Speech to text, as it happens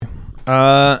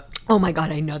Oh my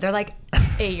God, I know. They're like,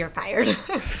 hey, you're fired.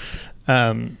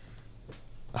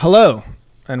 Hello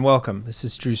and welcome. This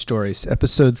is True Stories,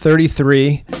 episode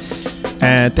 33.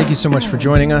 And thank you so much for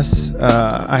joining us.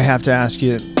 I have to ask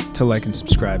you to like and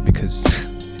subscribe because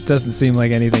it doesn't seem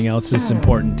like anything else is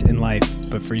important in life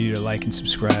but for you to like and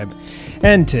subscribe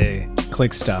and to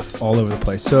click stuff all over the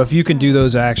place. So if you can do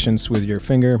those actions with your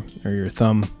finger or your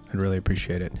thumb, I'd really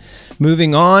appreciate it.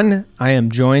 Moving on, I am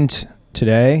joined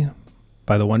today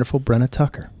by the wonderful Brenna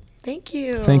Tucker. Thank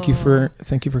you. Thank you for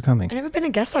coming. I've never been a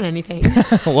guest on anything.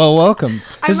 Well, welcome.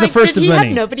 This is the first of many. Did he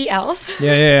have nobody else?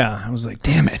 Yeah. I was like,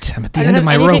 damn it. I'm at the I end of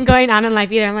my rope. I don't have anything going on in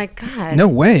life either. I'm like, God. No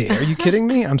way. Are you kidding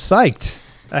me? I'm psyched.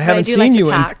 I haven't seen you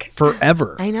in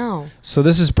forever. I know. So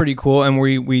this is pretty cool. And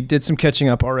we did some catching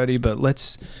up already, but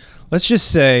let's just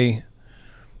say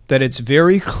that it's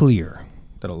very clear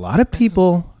that a lot of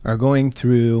people are going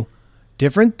through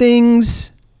different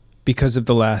things because of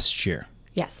the last year.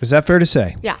 Yes. Is that fair to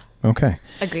say? Yeah. Okay.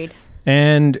 Agreed.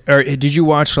 And did you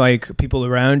watch like people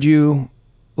around you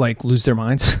like lose their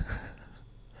minds?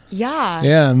 Yeah.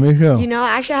 Yeah, me too. You know,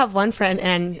 I actually have one friend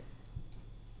and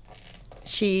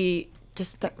she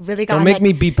just really got Don't make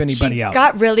me beep anybody out. She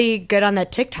got really good on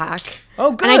that TikTok.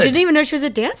 Oh, good. And I didn't even know she was a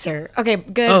dancer. Okay,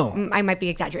 good. Oh. I might be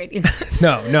exaggerating.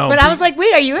 No. But I was like,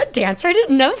 wait, are you a dancer? I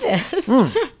didn't know this.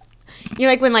 You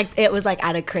know, like when like it was like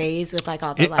out of craze with like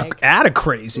all the like out of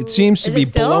craze. It seems to be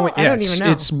blowing. I don't even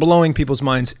know. It's blowing people's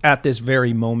minds at this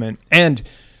very moment. And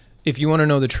if you want to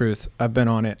know the truth, I've been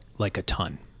on it like a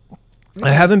ton.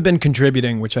 I haven't been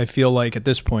contributing, which I feel like at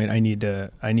this point I need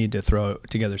to throw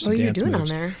together some dance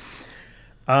moves. What are you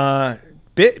doing on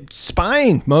there?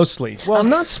 Spying mostly. Well, I'm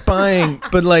not spying,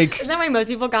 but like. Isn't that why most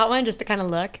people got one, just to kind of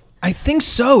look? I think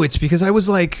so. It's because I was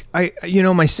like,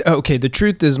 the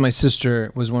truth is my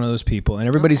sister was one of those people, and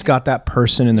everybody's got that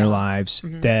person in their lives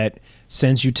that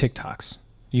sends you TikToks.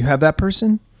 You have that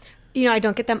person? You know, I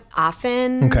don't get them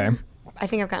often. Okay. I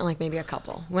think I've gotten like maybe a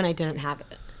couple when I didn't have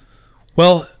it.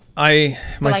 Well, my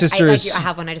sister is. I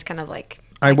have one. I just kind of like.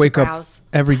 I wake up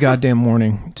every goddamn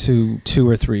morning to 2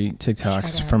 or 3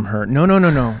 TikToks from her. No.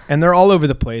 And they're all over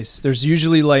the place. There's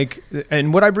usually like,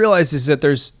 and what I've realized is that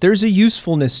there's a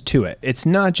usefulness to it. It's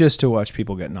not just to watch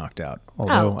people get knocked out,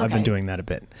 although I've been doing that a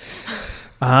bit.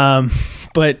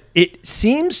 But it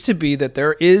seems to be that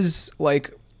there is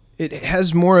like, it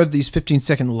has more of these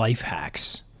 15-second life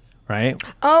hacks. Right?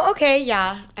 Oh, okay.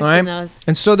 Yeah. I've seen those.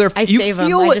 And so I save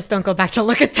them. I just don't go back to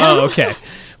look at them. Oh, okay.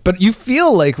 But you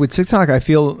feel like with TikTok, I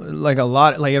feel like a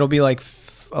lot, like it'll be like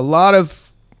a lot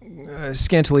of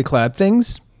scantily clad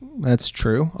things. That's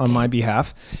true on my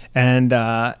behalf. And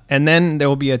then there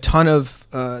will be a ton of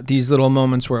these little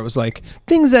moments where it was like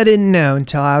things I didn't know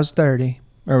until I was 30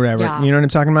 or whatever. Yeah. You know what I'm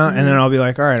talking about? Mm-hmm. And then I'll be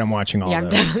like, all right, I'm watching all of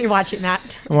this. Yeah, I'm definitely watching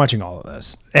that. I'm watching all of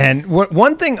this. And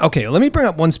one thing, okay, let me bring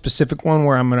up one specific one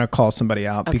where I'm going to call somebody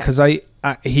out because he's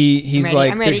like, he's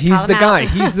the guy.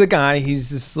 He's the guy. He's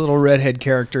this little redhead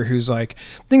character who's like,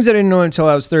 things I didn't know until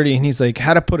I was 30. And he's like,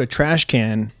 how to put a trash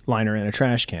can liner in a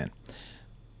trash can.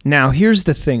 Now, here's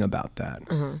the thing about that.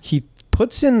 Mm-hmm. He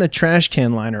puts in the trash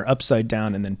can liner upside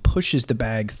down and then pushes the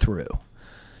bag through.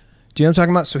 Do you know what I'm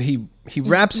talking about? So he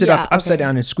wraps it up upside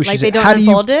down and squishes it. Like they don't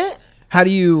unfold it? How do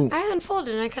you? I unfold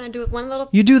it and I kind of do it one little.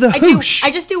 You do the hoosh. I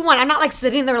just do one. I'm not like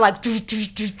sitting there like.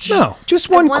 No, just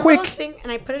one quick. Little thing,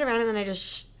 and I put it around and then I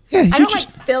just. Yeah, I don't like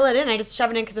fill it in. I just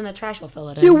shove it in because then the trash will fill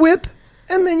it in. You whip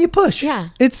and then you push. Yeah,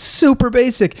 it's super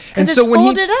basic. And so when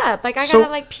folded up, like I gotta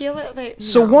like peel it. Like,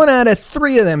 so 1 out of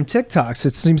 3 of them TikToks,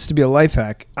 it seems to be a life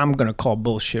hack. I'm gonna call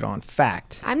bullshit on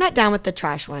fact. I'm not down with the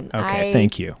trash one. Okay,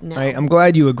 thank you. No. I'm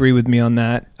glad you agree with me on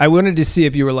that. I wanted to see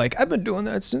if you were like, I've been doing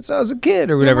that since I was a kid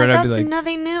or whatever. Like, and I'd be like,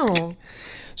 nothing new.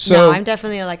 So no, I'm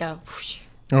definitely like a whoosh.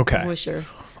 Okay. Whoosher.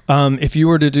 If you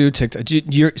were to do TikTok,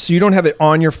 so you don't have it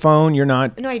on your phone. You're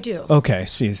not. No, I do. Okay,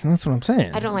 see, that's what I'm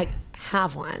saying. I don't like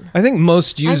have one. I think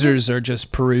most users are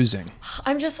just perusing.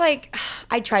 I'm just like,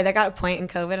 I tried. I got a point in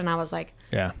COVID and I was like,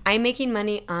 yeah, I'm making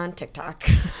money on TikTok.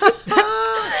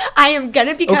 I am going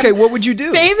to become okay, what would you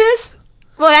do? Famous?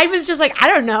 Well, I was just like, I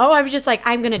don't know. I was just like,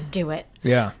 I'm going to do it.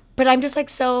 Yeah. But I'm just like,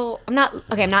 I'm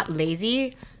not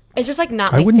lazy. It's just like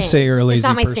not my thing. I wouldn't say you're a lazy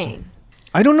person. It's not my thing.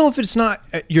 I don't know if it's not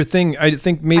your thing. I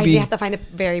think maybe. You have to find a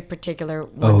very particular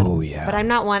one. Oh, yeah. But I'm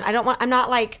not one. I'm not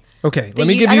like. Okay, let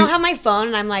me give you. I don't have my phone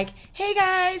and I'm like, hey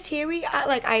guys, here we are.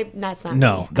 Like, that's not me.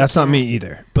 No, that's not me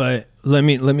either. But let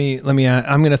me.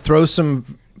 I'm gonna throw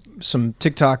some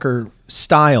TikToker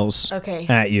styles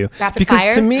at you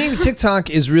because to me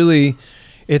TikTok is really,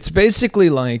 it's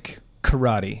basically like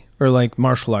karate or like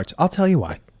martial arts. I'll tell you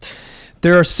why.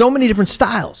 There are so many different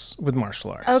styles with martial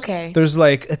arts. Okay. There's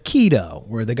like Aikido,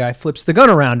 where the guy flips the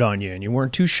gun around on you and you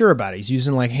weren't too sure about it. He's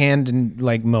using like hand and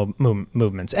like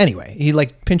movements. Anyway, he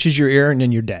like pinches your ear and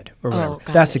then you're dead or whatever.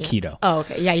 That's Aikido. Yeah. Oh,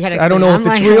 okay. Yeah, you had to I don't know if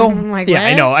it's like, real. I'm like, yeah,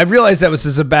 I what? know. I realized that was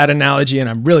just a bad analogy and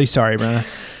I'm really sorry, Brenna.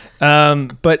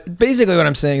 But basically what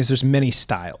I'm saying is there's many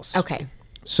styles. Okay.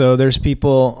 So there's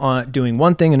people doing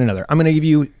one thing and another. I'm going to give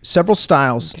you several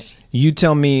styles. Okay. You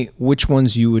tell me which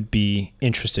ones you would be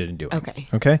interested in doing. Okay.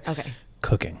 Okay? Okay.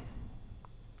 Cooking.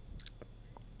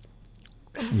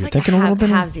 It's You're like thinking a little bit?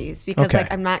 halvesies because Okay.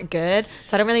 like I'm not good,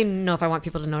 so I don't really know if I want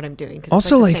people to know what I'm doing. Cause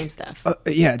Also, it's like, the same stuff.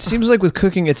 Yeah, it seems like with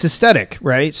cooking, it's aesthetic,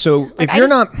 right? So Like, if you're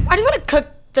not... I just want to cook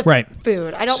the Right.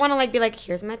 food. I don't want to like be like,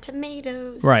 here's my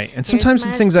tomatoes. Right. And here's sometimes the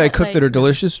my things I stuff, cook like, that are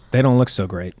delicious, they don't look so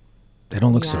great. They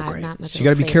don't look so Yeah, great. not much So of you a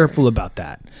got to be flavor. careful about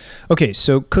that. Okay,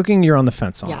 so cooking, you're on the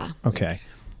fence on. Yeah. Okay.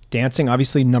 Dancing,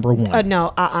 obviously, number one.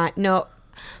 No.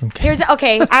 Okay. Here's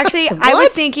actually I was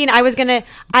thinking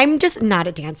I'm just not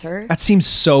a dancer. That seems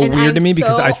so And weird I'm to me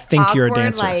because so I think you're a awkward,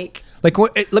 dancer. like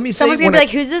what? Let me say. Someone's gonna when be I- like,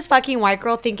 who's this fucking white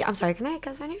girl thinking I'm sorry, can I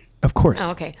cuss on here? Of course.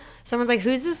 Oh, okay. Someone's like,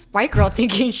 who's this white girl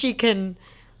thinking she can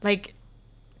like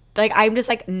I'm just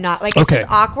like not like it's Okay.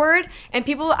 just awkward and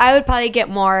I would probably get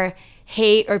more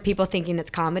hate or people thinking it's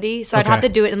comedy. So I'd have Okay.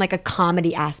 to do it in like a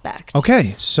comedy aspect.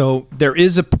 Okay, so there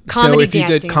is so Comedy if you did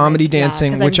dancing, comedy like, yeah,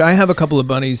 dancing, 'cause which I have a couple of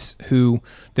buddies who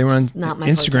they were on It's not my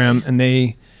Instagram forte. and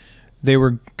they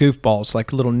were goofballs,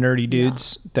 like little nerdy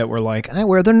dudes that were like, I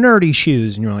wear the nerdy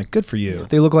shoes, and you're like, good for you. Yeah.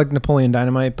 They look like Napoleon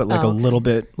Dynamite, but like Oh, a okay.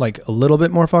 little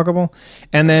bit more fuckable,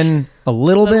 and then a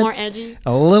little A little bit more edgy.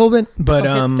 a little bit, but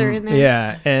Little hipster in there.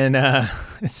 yeah,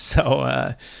 and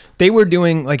so they were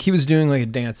doing like he was doing like a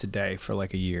dance a day for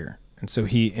like a year. And so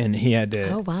he had to.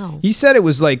 Oh, wow. He said it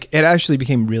was like it actually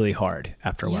became really hard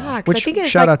after a while. Yeah, because Which I think it's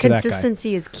shout like out to that guy.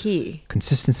 consistency is key.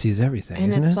 Consistency is everything, And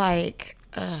isn't it's it? like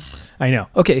I know.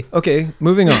 Okay.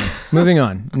 Moving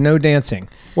on. No dancing,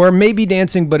 or maybe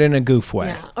dancing, but in a goof way.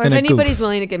 yeah. Or In if a goof. anybody's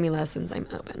willing to give me lessons, I'm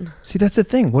open. See, that's the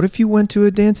thing. What if you went to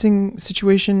a dancing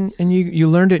situation and you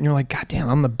learned it and you're like, God damn,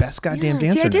 I'm the best goddamn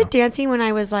dancer. See, I did now. dancing when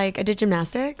I did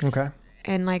gymnastics. Okay.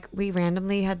 And like we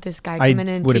randomly had this guy I come in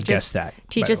and would have teach us, guessed that,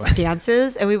 teach by us the way.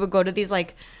 dances, and we would go to these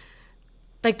like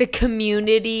the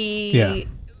community Yeah.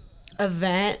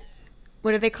 event.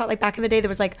 What do they call it? Like back in the day, there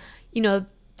was like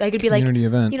like it'd be like Community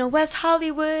event. West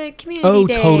Hollywood Community Oh,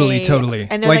 Day. totally.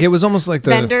 And there's, Like, it was almost like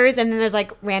the vendors, and then there's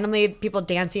like randomly people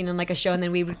dancing in like a show, and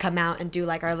then we would come out and do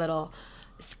like our little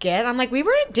skit. I'm like, we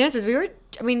weren't dancers.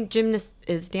 Gymnast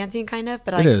is dancing kind of,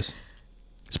 but like, It is.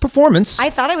 It's performance. I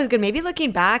thought I was good. Maybe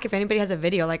looking back, if anybody has a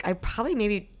video, like I probably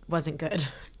maybe wasn't good.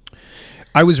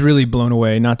 I was really blown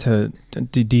away, not to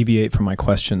deviate from my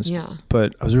questions, Yeah.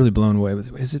 but I was really blown away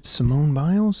with, is it Simone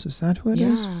Biles? Is that who it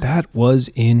is? Yeah. That was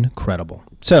incredible.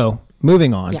 So,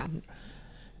 moving on. Yeah.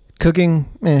 Cooking,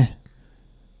 meh.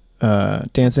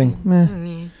 Dancing,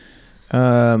 meh.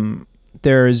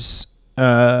 There's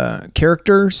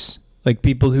characters, like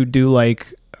people who do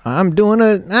like, I'm doing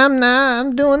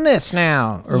this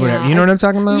now, or whatever. You know what I'm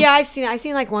talking about? Yeah, I've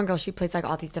seen like one girl. She plays like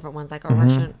all these different ones, like a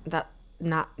Russian. That's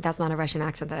not a Russian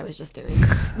accent that I was just doing.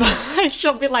 But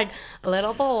she'll be like a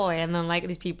little boy, and then like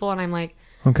these people, and I'm like,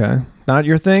 Okay. Not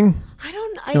your thing? I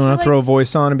don't. I You feel want to like, throw a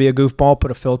voice on and be a goofball,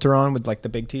 put a filter on with like the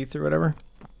big teeth or whatever?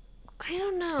 I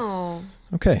don't know.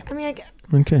 Okay. I mean, like,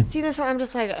 Okay. see this one. I'm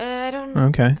just like, I don't.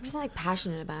 Okay. I'm just not like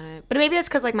passionate about it. But maybe that's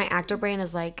because like my actor brain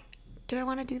is like, do I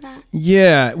want to do that?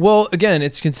 Yeah. Well, again,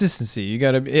 it's consistency. You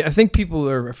got to, I think people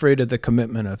are afraid of the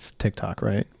commitment of TikTok,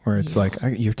 right? Where it's Yeah. like,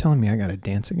 you're telling me I got to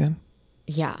dance again?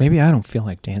 Yeah. Maybe I don't feel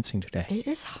like dancing today. It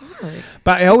is hard.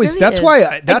 But I always, Really that's is.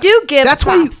 why, that's, I do give that's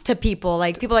why you- props to people.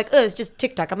 Like people are like, oh, it's just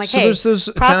TikTok. I'm like, So hey, there's those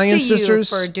props Italian to you sisters-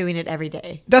 for doing it every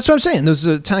day. That's what I'm saying. Those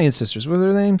Italian sisters, what are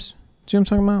their names? Do you know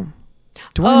what I'm talking about?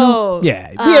 Do I know? Oh,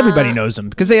 Yeah. Everybody knows them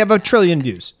because they have a trillion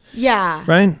views, Yeah.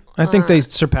 right? I think they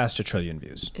surpassed a trillion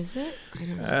views. Is it? I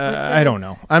don't know. I don't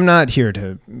know. I'm not here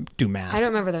to do math. I don't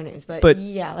remember their names, but, But-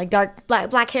 yeah, like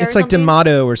black hair. It's or like something.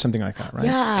 D'Amato or something like that, right?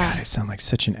 Yeah. God, I sound like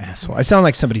such an asshole. I sound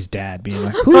like somebody's dad being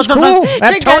like, "Who's Both of us cool?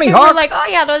 That together, Tony we're Hawk." like, oh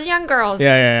yeah, those young girls.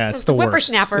 Yeah. It's Those the worst.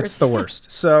 whippersnappers. It's the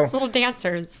worst. So, Those little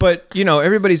dancers. but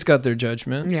everybody's got their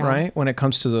judgment, Yeah. right? When it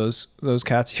comes to those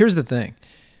cats. Here's the thing: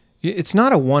 it's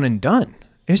not a one and done.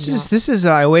 This is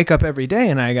I wake up every day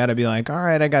and I got to be like, all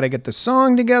right, I got to get the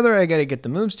song together, I got to get the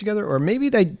moves together, or maybe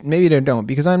they don't,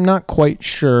 because I'm not quite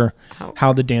sure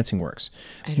how the dancing works.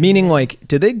 Meaning, like,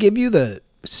 did they give you the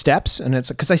steps? And it's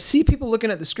because I see people looking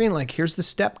at the screen like, here's the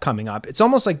step coming up. It's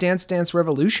almost like Dance Dance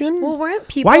Revolution. Well, weren't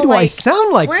people? Why do I like,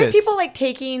 sound like weren't this? people like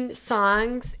taking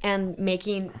songs and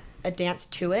making a dance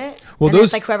to it? Well, and those-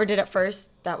 it's like whoever did it first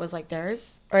that was like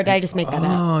theirs, or did I just make that up?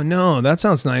 Oh no, that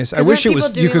sounds nice. I 'Cause wish it weren't was.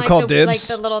 people You could doing, call like, dibs.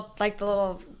 the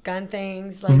little gun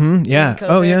things. Like Yeah.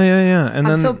 during Oh COVID. yeah. And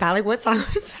I'm then so bad. Like, what song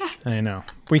was that? I know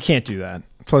we can't do that.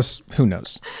 Plus, who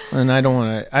knows? And I don't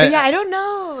want to. Yeah, I don't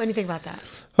know anything about that.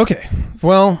 Okay.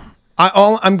 Well,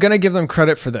 I'm gonna give them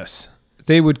credit for this.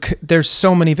 There's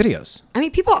so many videos. I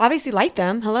mean, people obviously like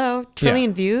them. Hello,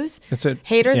 trillion views. It's a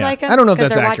Haters yeah. like them. I don't know if 'cause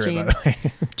that's they're accurate. watching. By the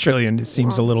way, trillion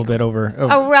seems a little bit over.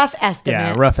 A rough estimate.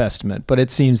 Yeah, rough estimate, but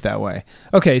it seems that way.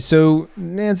 Okay, so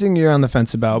dancing you're on the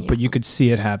fence about, but you could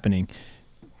see it happening.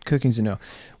 Cooking's a no.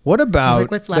 What about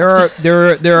Like, what's left?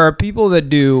 there are people that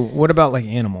do. What about like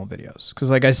animal videos? Because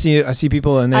like I see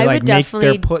people and they I like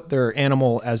would put their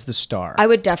animal as the star. I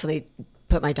would definitely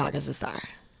put my dog as a star.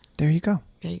 There you go.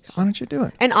 There you go. Why don't you do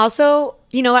it? And also,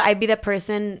 you know what? I'd be that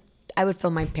person. I would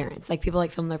film my parents. Like people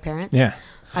like film their parents. Yeah.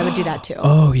 I would do that too.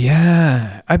 Oh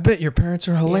yeah, I bet your parents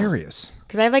are hilarious.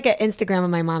 Because I have like an Instagram of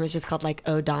my mom. It's just called like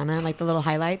Donna, like the little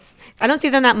highlights. I don't see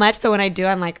them that much, so when I do,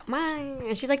 I'm like, mine.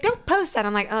 And she's like, don't post that.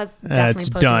 I'm like, oh, it's definitely It's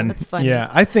postable. done. It's funny. Yeah,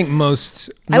 I think most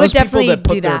I would people definitely that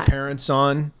put do their that. parents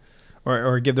on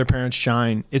or give their parents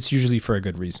shine, it's usually for a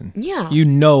good reason. Yeah. You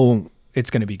know it's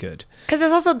going to be good. Because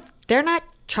there's also they're not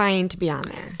trying to be on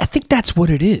there. I think that's what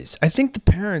it is. I think the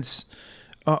parents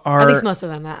are At least most of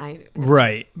them that I.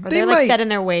 right. Or they're like set in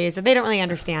their ways, or they don't really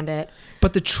understand it.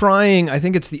 But the trying, I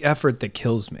think it's the effort that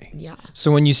kills me. Yeah.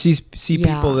 So when you see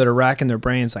Yeah. people that are racking their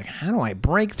brains, like, how do I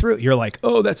break through? You're like,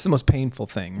 oh, that's the most painful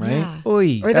thing, right? Yeah.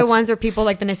 Oy, Or the that's- ones where people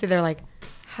like the next day they're like,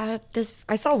 how did this?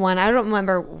 I saw one. I don't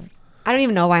remember. I don't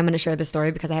even know why I'm going to share this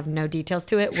story because I have no details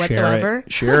to it whatsoever.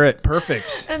 Share it.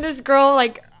 Perfect. And this girl,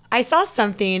 like, I saw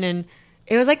something and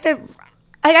it was like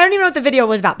I don't even know what the video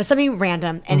was about, but something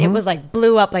random. And it was like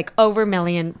blew up like over 1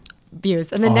 million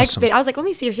views. And the next Awesome. video, I was like, let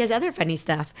me see if she has other funny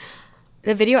stuff.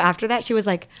 The video after that, she was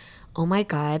like, oh my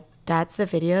God, that's the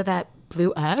video that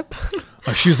blew up.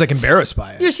 Oh, she was like embarrassed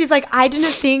by it. Yeah, she's like, I didn't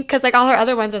think, because like all her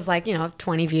other ones was like,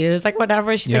 20 views, like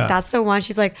whatever. She's Yeah. like, that's the one.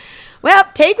 She's like, well,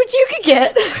 take what you could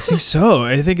get. I think so.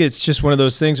 I think it's just one of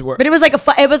those things where But it was like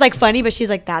it was like funny, but she's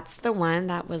like, that's the one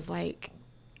that was like,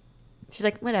 she's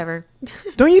like, whatever.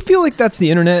 don't you feel like that's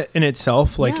the internet in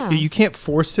itself? Like Yeah. you can't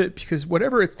force it because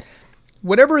whatever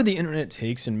the internet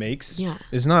takes and makes Yeah.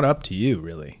 is not up to you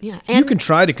really. Yeah, you and- can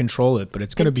try to control it, but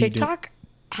it's going to And be TikTok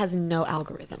has no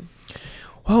algorithm.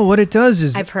 Well, what it does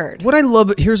is I've heard. What I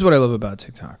love here's what I love about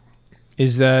TikTok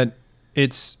is that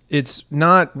it's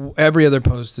not every other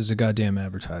post is a goddamn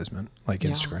advertisement like Yeah.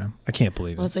 Instagram. I can't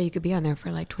believe Well, it. that's why you could be on there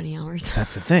for like 20 hours.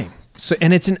 That's the thing. So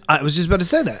and I was just about to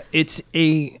say that. It's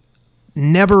a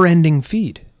never-ending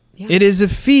feed. Yeah. It is a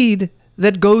feed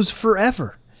that goes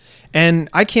forever. And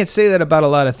I can't say that about a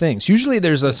lot of things. Usually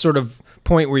there's a sort of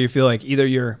point where you feel like either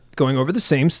you're going over the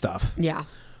same stuff Yeah.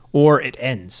 or it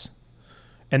ends.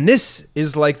 And this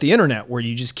is like the internet where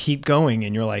you just keep going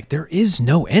and you're like, there is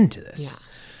no end to this.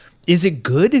 Yeah. Is it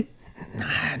good?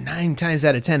 9 times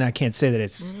out of 10, I can't say that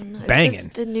it's It's banging.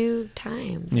 just the new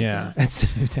times. I Yeah. guess.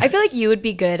 It's the new I feel like you would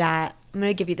be good at. I'm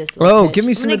gonna give you this. Oh, pitch. give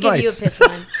me some I'm gonna advice. Give you a pitch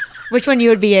one. Which one you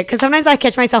would be it? Because sometimes I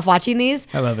catch myself watching these.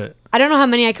 I love it. I don't know how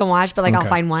many I can watch, but like Okay. I'll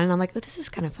find one and I'm like, oh, this is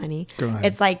kind of funny. Go ahead.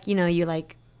 It's like you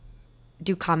like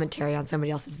do commentary on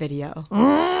somebody else's video,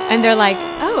 and they're like,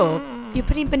 oh, you're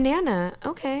putting banana.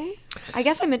 Okay, I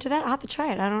guess I'm into that. I'll have to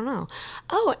try it. I don't know.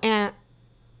 Oh, and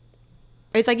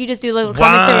it's like you just do a little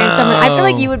commentary on someone. I feel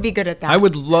like you would be good at that. I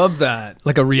would love that.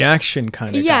 Like a reaction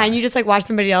kind of Yeah, guy. and you just like watch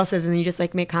somebody else's and you just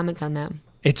like make comments on them.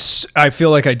 I feel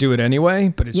like I do it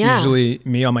anyway, but it's Yeah. usually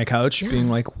me on my couch being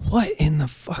like, what in the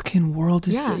fucking world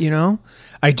is Yeah. it,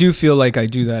 I do feel like I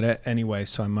do that anyway,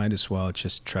 so I might as well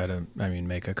just try to,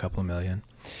 make a couple million.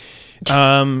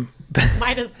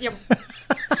 Might as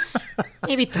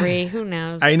maybe 3. Who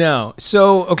knows? I know.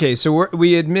 So, okay, so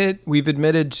we've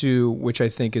admitted to, which I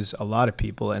think is a lot of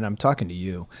people, and I'm talking to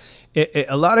you,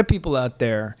 a lot of people out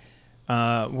there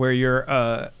where you're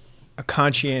a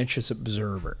conscientious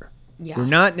observer. Yeah. We're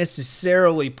not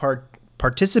necessarily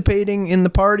participating in the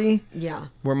party. Yeah.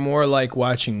 We're more like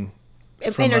watching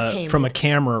Entertainment. from a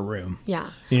camera room.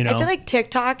 Yeah. You know? I feel like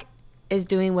TikTok is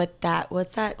doing what's that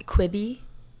Quibi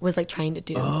was like trying to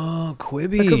do. Oh,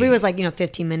 Quibi. But Quibi was like,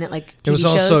 15-minute like TV It was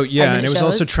also shows, and it was 5-minute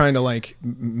also shows. trying to like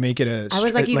make it a. I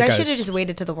was like, you guys a- should have just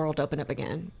waited till the world opened up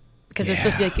again. Because it was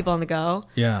supposed to be Yeah. like people on the go.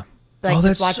 Yeah. Like Oh, just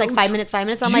that's watch so like 5 true. minutes. So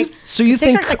I'm Do like, you- so you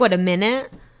TikTok's think- like what, a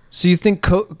minute? So you think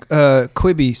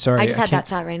Quibi? Sorry, I just had can't- that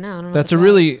thought right now. I don't know That's a what's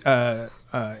really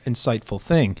insightful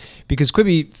thing because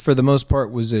Quibi, for the most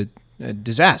part, was a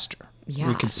disaster. Yeah,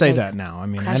 we could say like, that now. I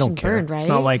mean, I crashed don't and care. burned, It's right?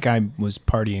 not like I was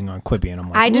partying on Quibi and I'm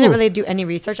like, I didn't "Ooh, really do any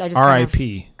research. I just kind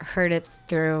R.I.P." of heard it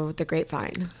through the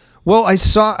grapevine. Well,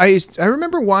 I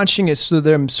remember watching it. So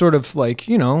them sort of like,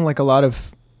 like a lot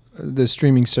of the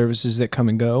streaming services that come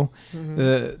and go.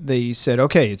 They said,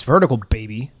 okay, it's vertical,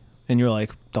 baby, and you're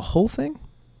like, the whole thing,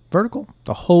 vertical,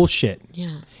 the whole shit.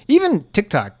 Yeah. Even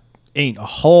TikTok ain't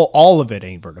all of it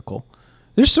ain't vertical.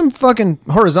 There's some fucking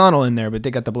horizontal in there, but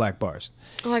they got the black bars.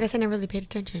 Oh, I guess I never really paid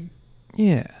attention.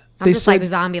 Yeah. I'm just like a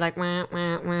zombie, like, wah,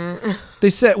 wah, wah. They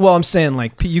said, well, I'm saying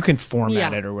like you can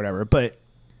format it or whatever, but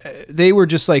they were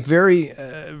just like very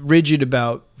rigid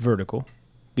about vertical.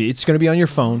 It's going to be on your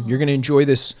phone. You're going to enjoy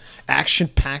this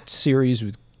action-packed series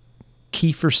with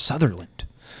Kiefer Sutherland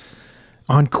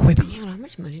on Quibi. God, how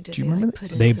much money did Do you remember put that?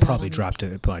 into They that probably on dropped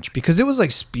a bunch because it was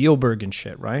like Spielberg and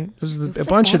shit, right? It was a like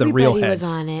bunch of the real everybody heads.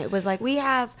 was on it. It was like, we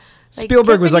have... Like,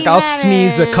 Spielberg was like, Tiffany I'll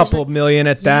sneeze a Haddish. couple million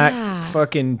at that. Yeah.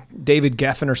 Fucking David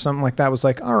Geffen or something like that was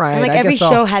like, all right. And like I every guess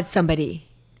show had somebody.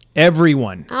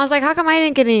 Everyone. I was like, how come I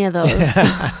didn't get any of those?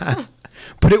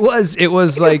 But it was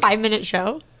like a 5-minute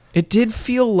show. It did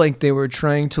feel like they were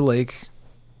trying to like,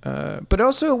 but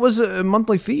also it was a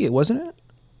monthly fee, wasn't it?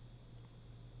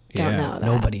 Don't know that.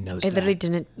 Nobody knows I that. literally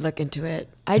didn't look into it.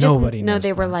 I just Nobody know knows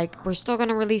they were that. like, we're still going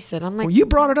to release it. I'm like, Well, you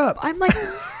brought it up. I'm like,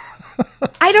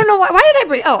 I don't know why. Why did I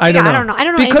bring? Oh, I don't know. I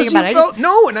don't know because anything about you it. felt,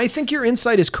 no, and I think your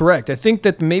insight is correct. I think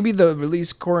that maybe the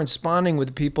release corresponding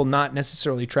with people not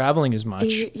necessarily traveling as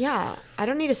much. Yeah, I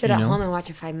don't need to sit at home and watch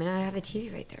a 5-minute. I have the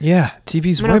TV right there. Yeah,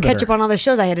 TV's I'm way gonna better. catch up on all the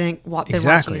shows I hadn't been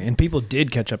Exactly, watching. and people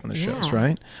did catch up on the shows, Yeah.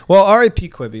 right? Well, R.I.P.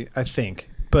 Quibi, I think.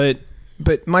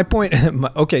 But my point,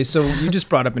 okay, so you just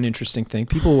brought up an interesting thing.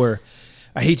 People were,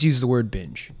 I hate to use the word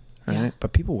binge, right? Yeah.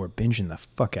 But people were binging the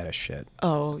fuck out of shit,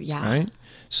 Oh yeah. right?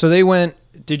 So they went,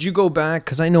 did you go back?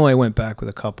 Because I know I went back with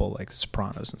a couple, like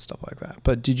Sopranos and stuff like that.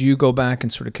 But did you go back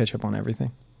and sort of catch up on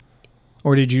everything?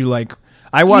 Or did you like,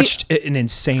 I watched an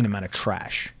insane amount of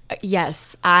trash.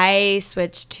 Yes, I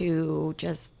switched to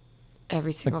just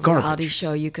every single garbage. reality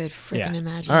show you could freaking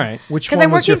imagine. All right. Which Because one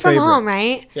I'm was your working from favorite? home,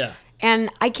 right? Yeah.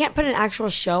 And I can't put an actual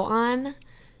show on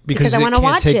Because I it want to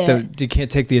can't watch take it. you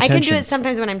can't take the I attention. can do it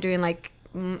sometimes when I'm doing like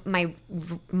my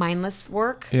mindless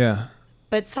work. Yeah.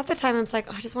 But it's not the time I'm just like,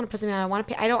 oh, I just want to put something on. I want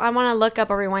to pay. I want to look up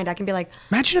or rewind. I can be like,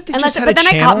 Imagine if they unless, just had but a then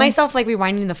channel. I caught myself like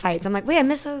rewinding the fights. I'm like, wait, I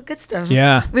missed the good stuff.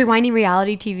 Yeah. Rewinding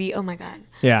reality TV. Oh my God.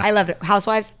 Yeah. I loved it.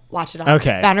 Housewives, watch it all.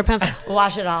 Okay. Vanderpumps,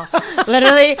 watch it all.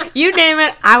 Literally, you name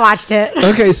it, I watched it.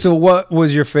 Okay, so what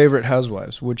was your favorite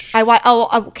Housewives? Which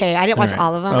Oh, okay. I didn't watch right.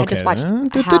 all of them. I just Okay. watched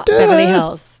Da-da-da. Beverly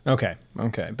Hills. Okay,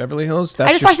 Beverly Hills. That's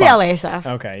I just your watched spot. the LA stuff.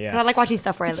 Okay, yeah. 'Cause I like watching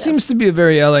stuff where I live. Seems to be a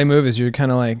very LA movies. You're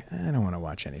kind of like, I don't want to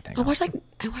watch anything. I else.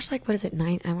 watched like what is it,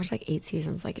 9? I watched like 8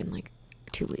 seasons, like in like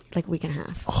 2 weeks, like a week and a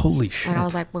half. Holy shit! And I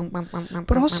was like,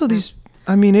 but also these.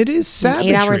 I mean, it is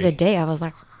savagery. 8 hours a day. I was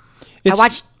like, It's- I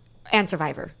watched and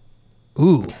Survivor.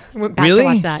 Ooh, I went back really? to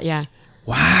watch that. Yeah.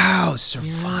 Wow,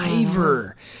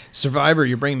 Survivor. Survivor,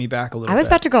 you're bringing me back a little. I was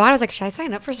bit. about to go out. I was like, should I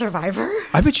sign up for Survivor?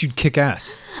 I bet you'd kick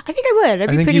ass. I think I would.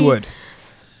 I think you would.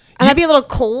 And I'd be a little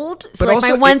cold. So But like my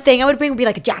also one thing I would bring would be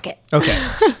like a jacket. Okay.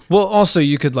 Well, also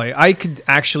you could like, I could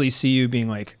actually see you being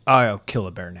like, I'll kill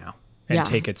a bear now and Yeah.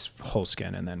 take its whole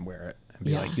skin and then wear it and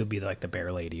be Yeah. like, you'll be like the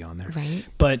bear lady on there. Right.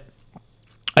 But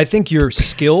I think your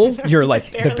skill, you're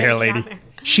like the bear lady on lady. there.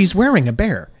 She's wearing a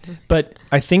bear. But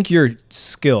I think your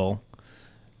skill,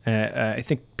 I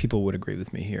think people would agree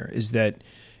with me here, is that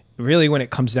really when it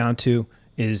comes down to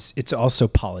is it's also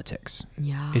politics.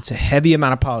 Yeah. It's a heavy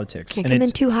amount of politics. Can't and come in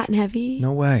it's too hot and heavy.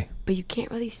 no way. But you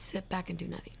can't really sit back and do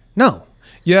nothing. No,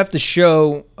 you have to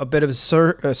show a bit of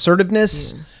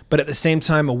assertiveness, but at the same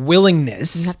time, a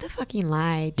willingness. You have to fucking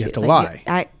lie. You have dude. to Like,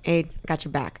 lie. I got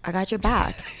your back. I got your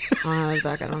back. I don't know his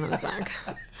back. I don't know his back.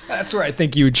 That's where I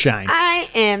think you would shine. I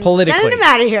am Politically. sending him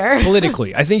out of here.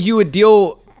 Politically, I think you would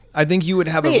deal. I think you would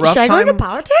have Wait, a rough should I time. go into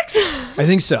politics? I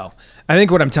think so. I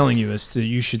think what I'm telling you is that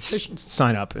you should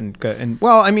sign up and go. And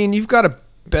well, I mean, you've got a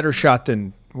better shot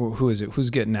than who is it? Who's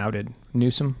getting outed?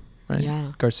 Newsom, right?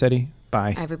 Yeah. Garcetti.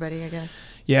 Bye. Everybody, I guess.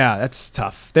 Yeah, that's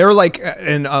tough. They were like,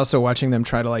 and also watching them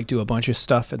try to like do a bunch of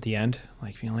stuff at the end,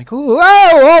 like being like, "Ooh,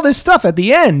 whoa, all this stuff at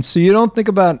the end." So you don't think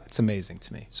about. It's amazing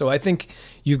to me. So I think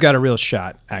you've got a real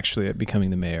shot actually at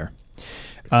becoming the mayor.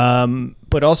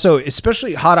 But also,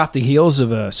 especially hot off the heels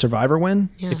of a Survivor win,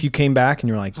 Yeah. if you came back and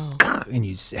you're like, and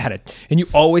you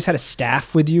always had a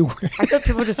staff with you. I feel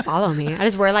people just follow me. I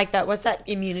just wear like that. What's that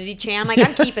immunity chain? I'm like,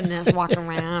 I'm keeping this walking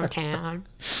around town.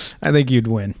 I think you'd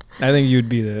win. I think you'd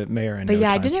be the mayor. But yeah,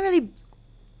 I time. didn't really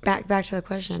back to the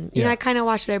question. You know, I kind of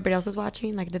watched what everybody else was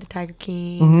watching. Like I did the Tiger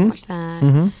King. Mm-hmm. Watched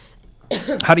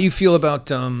that. How do you feel about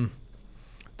the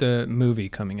the movie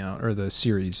coming out, or the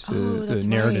series, the that's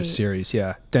narrative right. series.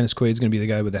 Yeah, Dennis Quaid's gonna be the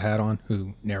guy with the hat on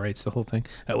who narrates the whole thing.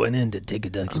 I went in to take a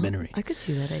documentary. I could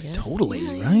see that, I guess. Totally,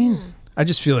 Yeah, right? yeah. I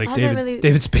just feel like I David haven't really-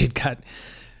 David Spade got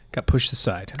pushed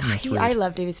aside. And that's rude. I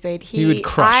love David Spade. He would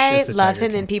crush I as the love Tiger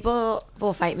him, King. and people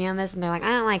will fight me on this, and they're like, I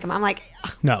don't like him. I'm like,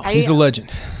 ugh, No, I- he's a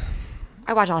legend.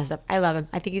 I watch all his stuff. I love him.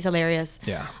 I think he's hilarious.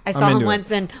 Yeah, I I'm saw him into it.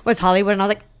 once in West Hollywood, and I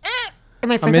was like, and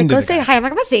my friend's like, into go the say guy. hi. I'm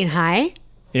like, I'm not saying hi.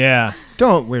 Yeah,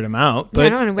 don't weird him out. But I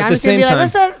don't wanna- at I'm the just gonna same be like, time,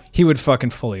 "What's up?" he would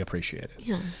fucking fully appreciate it.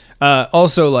 Yeah.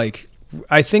 Also, like,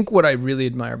 I think what I really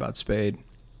admire about Spade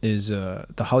is the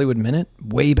Hollywood Minute.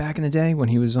 Way back in the day when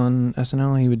he was on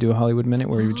SNL, he would do a Hollywood Minute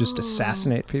where he would just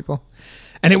assassinate people.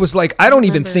 And it was like, I don't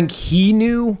even remember. think he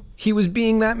knew he was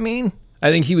being that mean.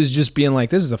 I think he was just being like,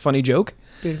 this is a funny joke.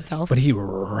 Dude himself. But he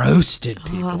roasted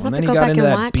people. I'm gonna And then have he to go got back into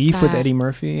and that watch beef with that. Eddie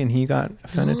Murphy and he got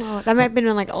offended. Oh, that might have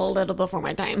been like a little before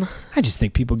my time. I just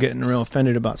think people getting real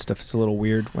offended about stuff is a little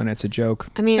weird when it's a joke.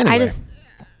 I mean, Anyway.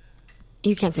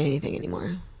 you can't say anything anymore.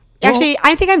 Well- Actually,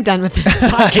 I think I'm done with this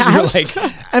podcast. You're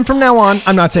like, and from now on,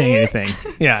 I'm not saying anything.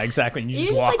 Yeah, exactly. And you, you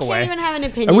just just walk like away. can't even have an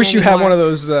opinion. I wish you had anymore. one of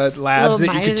those labs that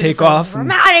Little you could mice take just like, off. I'm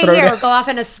and out of throw here. down. Go off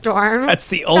in a storm. That's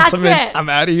the That's ultimate. it. I'm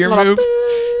out of here Little move.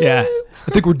 boop. Yeah,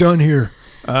 I think we're done here.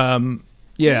 Yeah.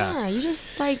 Yeah, you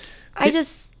just like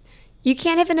you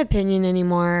can't have an opinion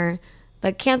anymore.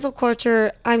 Like cancel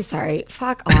culture. I'm sorry.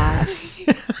 Fuck off.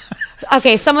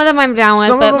 Okay, some of them I'm down with,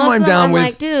 Some of but them most I'm of them down I'm with.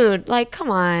 like, dude, like, come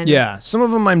on. Yeah, some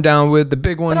of them I'm down with. The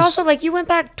big ones. But also, like, you went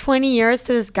back 20 years to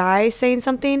this guy saying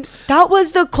something. That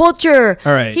was the culture.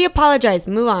 All right. He apologized.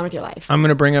 Move on with your life. I'm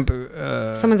gonna bring up.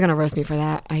 Someone's gonna roast me for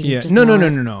that. Yeah. just No. know it.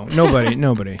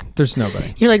 Nobody. There's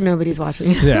nobody. You're like nobody's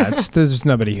watching. Yeah, there's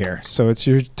nobody here. So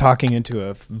you're talking into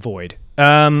a void.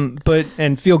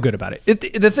 And feel good about it.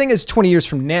 The thing is, 20 years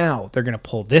from now, they're gonna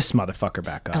pull this motherfucker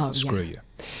back up. Oh, Screw yeah. you.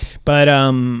 But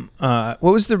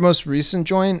what was the most recent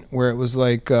joint where it was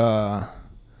like there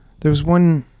was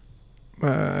one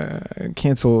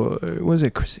cancel? Was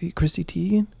it Chrissy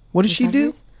Teigen? What did she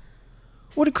do?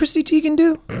 What did Chrissy Teigen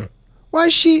do? Why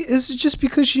is she? Is it just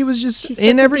because she was just She said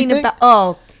in something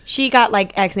everything? she got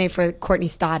like ex-nate for Courtney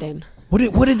Stodden. What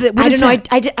did that? I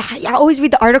don't know. I always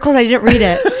read the articles. I didn't read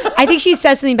it. I think she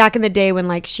said something back in the day when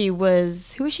like who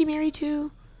was she married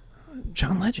to?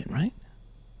 John Legend, right?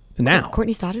 Now.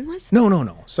 Courtney Stodden was?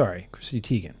 No. Sorry, Chrissy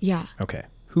Teigen. Yeah. Okay.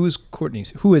 Who is Courtney's?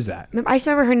 Who is that? I just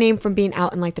remember her name from being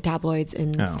out in like the tabloids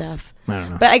and Oh, stuff. I don't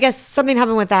know. But I guess something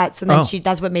happened with that. So then Oh.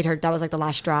 that's what made her, that was like the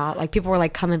last straw. Like people were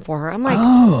like coming for her. I'm like,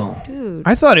 Oh, dude.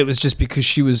 I thought it was just because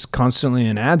she was constantly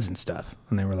in ads and stuff,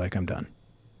 and they were like, "I'm done."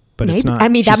 But it's Maybe. not. I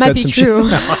mean, She that might said be some shit- true.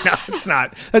 No, it's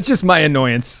not. That's just my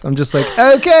annoyance. I'm just like,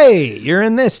 okay, you're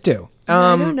in this too.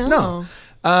 I don't know. No.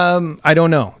 I don't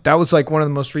know. That was like one of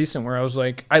the most recent where I was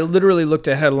like, I literally looked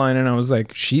at headline and I was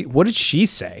like, what did she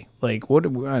say? Like, what?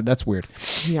 That's weird.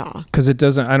 Yeah. Because it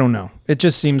doesn't. I don't know. It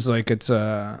just seems like it's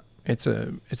a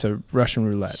Russian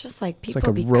roulette. It's just like It's people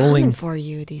like a be rolling- coming for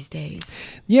you these days.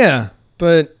 Yeah,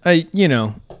 but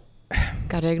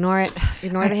Gotta ignore it.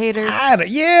 Ignore the haters.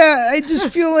 I just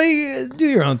feel like do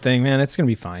your own thing, man. It's gonna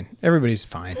be fine. Everybody's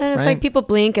fine. And it's right? like people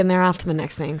blink and they're off to the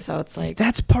next thing. So it's like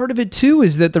That's part of it too.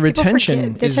 Is that the people retention?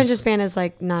 forget- the attention is- span is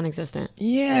like non-existent.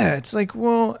 Yeah, it's like,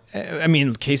 well, I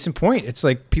mean, case in point, it's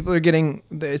like people are getting.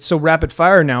 It's so rapid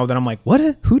fire now that I'm like, what?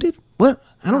 Who did? What?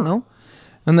 I don't know.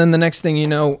 And then the next thing you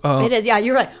know, It is. Yeah,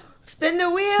 you're right. Spin the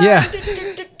wheel. Yeah.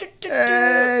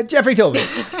 Jeffrey Tobin.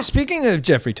 Speaking of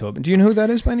Jeffrey Tobin, do you know who that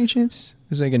is by any chance?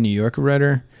 He's like a New Yorker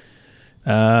writer.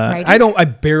 Writer? I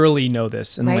barely know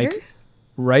this. And Writer? like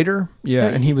writer, yeah, So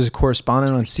and he was a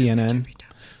correspondent on CNN.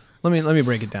 Let me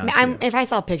break it down. to you. If I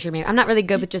saw a picture, maybe I'm not really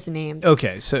good with just names.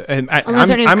 Okay, so Unless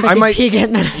her name's Chrissy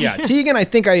Teigen. Then Yeah, Teigen, I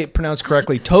think I pronounced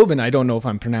correctly. Tobin, I don't know if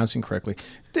I'm pronouncing correctly.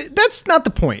 That's not the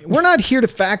point. We're not here to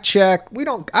fact check.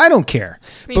 I don't care.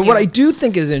 Me But what neither. I do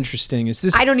think is interesting is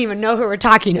this. I don't even know who we're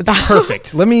talking about.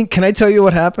 Perfect. Can I tell you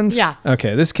what happened? Yeah.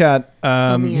 Okay, this cat,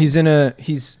 me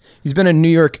he's been a New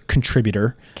York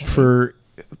contributor for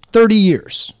 30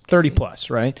 years, 30 plus,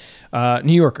 right?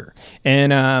 New Yorker.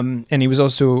 And he was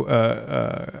also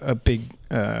a big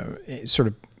sort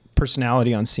of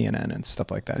personality on CNN and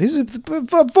stuff like that. He's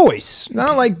a voice,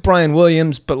 not like Brian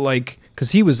Williams, but like,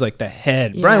 because he was like the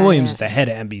head. Brian Yeah, Williams yeah. was the head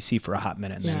of NBC for a hot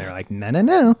minute. And then Yeah. they're like,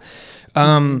 no.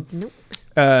 Nope.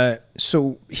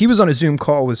 So he was on a Zoom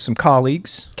call with some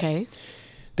colleagues. Okay.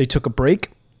 They took a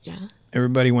break. Yeah.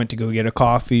 Everybody went to go get a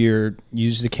coffee or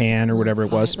use the can or whatever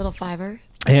it was. Little fiver.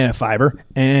 And a fiber.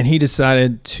 And he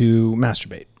decided to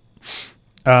masturbate.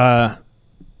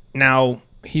 Now,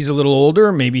 he's a little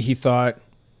older. Maybe he thought,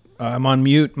 I'm on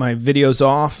mute. My video's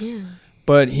off. Yeah.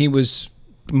 But he was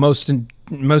most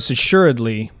most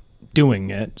assuredly doing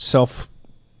it,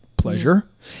 self-pleasure.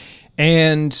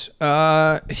 And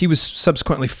he was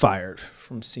subsequently fired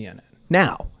from CNN.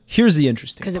 Now, here's the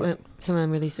interesting part. Because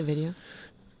someone released a video?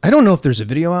 I don't know if there's a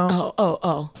video out.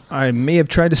 Oh. I may have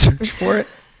tried to search for it.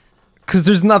 Because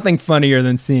there's nothing funnier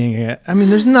than seeing it. I mean,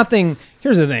 here's the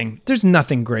thing. There's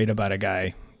nothing great about a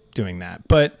guy doing that.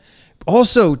 But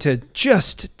also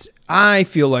I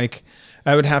feel like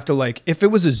I would have to, like, if it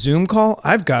was a Zoom call,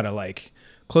 I've got to, like,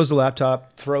 close the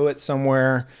laptop, throw it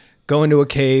somewhere, go into a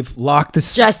cave, lock the...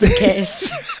 Just in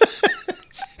case.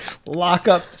 Lock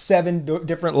up 7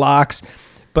 different locks.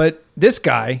 But this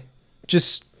guy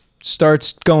just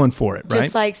starts going for it, right?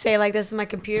 Just, like, say, like, this is my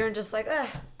computer, and just, like,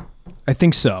 I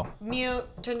think so. mute,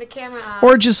 turn the camera off.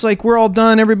 Or just like, we're all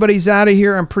done, everybody's out of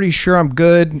here, I'm pretty sure I'm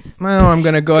good. Well, I'm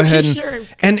gonna go ahead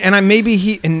and I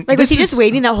maybe like, was he just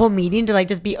waiting that whole meeting to, like,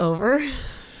 just be over?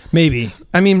 Maybe.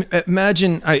 I mean,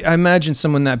 imagine I imagine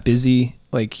someone that busy,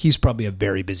 like, he's probably a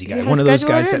very busy guy. One of those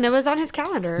guys that it was on his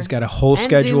calendar. He's got a whole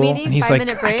schedule, and he's like,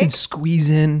 I can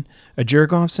squeeze in a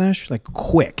jerk off sesh like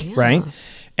quick, right?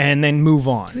 And then move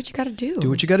on. Do what you got to do. Do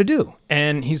what you got to do.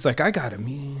 And he's like, I got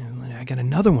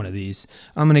another one of these.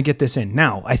 I'm going to get this in.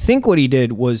 Now, I think what he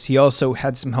did was he also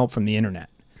had some help from the internet.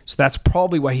 So that's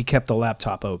probably why he kept the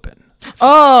laptop open.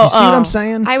 Oh, you see what I'm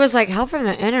saying? I was like, help from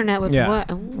the internet with what?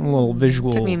 A little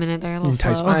visual. Took me a minute there, a little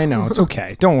slow. I know, it's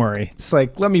okay. Don't worry. It's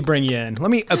like, let me bring you in.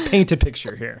 Let me paint a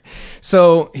picture here.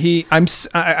 So I'm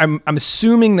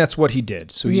assuming that's what he did.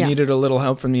 So he needed a little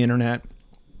help from the internet.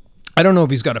 I don't know if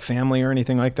he's got a family or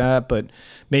anything like that, but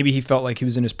maybe he felt like he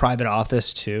was in his private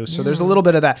office too. So there's a little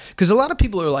bit of that. Because a lot of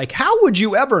people are like, how would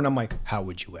you ever? And I'm like, how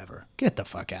would you ever? Get the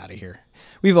fuck out of here.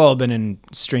 We've all been in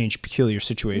strange, peculiar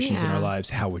situations in our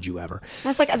lives. How would you ever?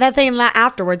 That's like that thing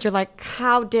afterwards. You're like,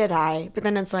 how did I? But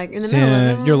then it's like in the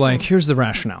middle. You're like, here's the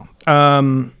rationale.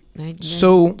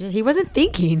 So he wasn't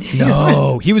thinking.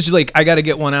 No, he was like, I got to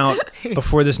get one out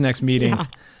before this next meeting. Yeah.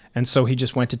 And so he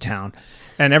just went to town.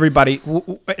 And everybody,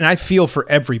 and I feel for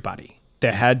everybody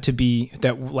that had to be,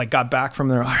 that like got back from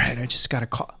there. All right, I just got to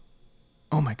call.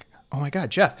 Oh my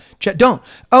God, Jeff, don't.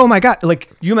 Oh my God.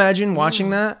 Like, you imagine watching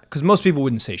that? Because most people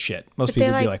wouldn't say shit. Most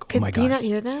people would be like, oh my God. Could you not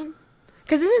hear them?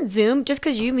 Because isn't Zoom, just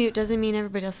because you mute doesn't mean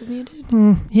everybody else is muted?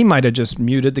 He might have just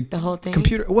muted the whole thing.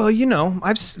 Computer. Well, you know,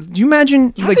 do you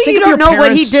imagine? How like, think you don't know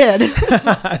what he did?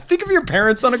 Think of your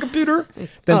parents on a computer.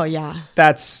 Oh, yeah.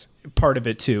 That's part of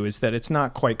it too, is that it's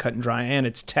not quite cut and dry, and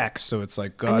it's tech, so it's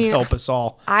like, God help us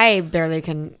all. I barely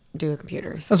can do a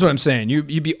computer. So. That's what I'm saying.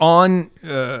 You'd be on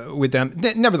with them.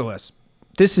 Nevertheless,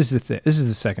 this is the thing. This is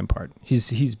the second part.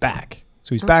 He's back.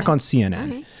 So he's back on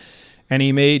CNN, and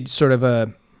he made sort of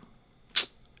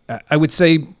I would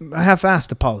say, a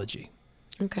half-assed apology.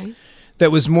 Okay.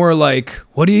 That was more like,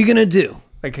 what are you gonna do?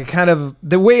 Like, a kind of,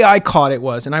 the way I caught it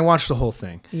was, and I watched the whole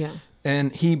thing. Yeah.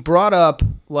 And he brought up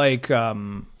like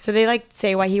so they like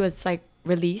say why he was like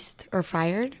released or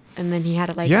fired, and then he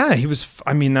had to like he was.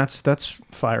 I mean, that's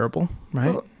fireable,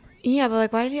 right? Well, yeah, but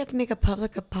like, why did he have to make a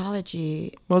public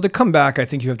apology? Well, to come back, I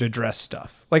think you have to address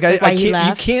stuff. Like I can't.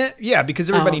 You can't. Yeah,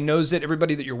 because everybody knows it.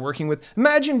 Everybody that you're working with.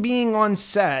 Imagine being on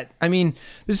set. I mean,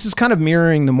 this is kind of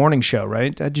mirroring the morning show,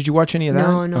 right? Did you watch any of that?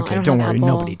 No. Okay, don't worry. Apple.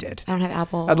 Nobody did. I don't have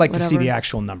Apple. I'd like to see the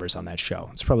actual numbers on that show.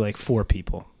 It's probably like 4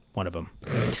 people. One of them.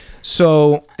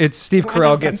 So it's Steve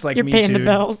Carell gets like You're me paying too. The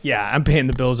bills. Yeah, I'm paying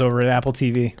the bills over at Apple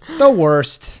TV. The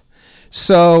worst.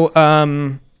 So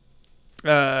so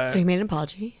he made an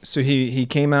apology. So he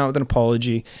came out with an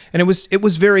apology, and it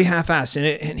was very half-assed,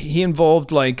 and he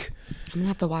involved like, I'm gonna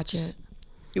have to watch it.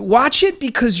 Watch it,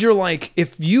 because you're like,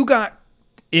 if you got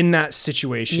in that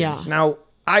situation. Yeah. Now,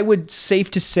 I would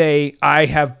safe to say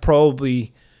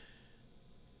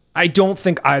I don't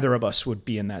think either of us would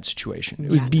be in that situation. It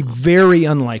would be very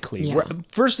unlikely. Yeah.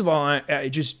 First of all,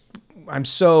 I'm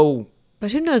so...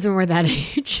 But who knows when we're that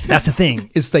age? That's the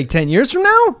thing. It's like 10 years from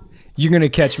now, you're going to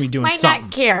catch me doing something. Might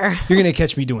not care. You're going to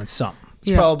catch me doing something.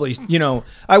 It's probably,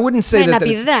 I wouldn't say might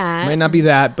that. Might not be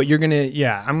that, but you're going to,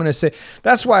 I'm going to say,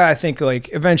 that's why I think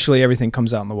like eventually everything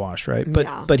comes out in the wash, right?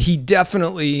 But he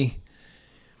definitely...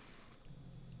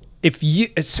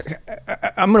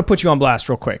 I'm going to put you on blast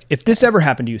real quick. If this ever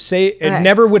happened to you, say it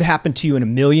never would happen to you in a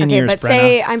million years, but Brenna.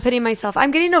 Say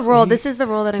I'm getting a role. This is the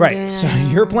role that I'm doing. So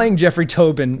you're playing Jeffrey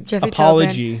Tobin.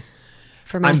 Apology.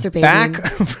 For masturbating. I'm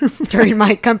back during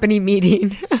my company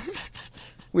meeting.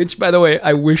 Which, by the way,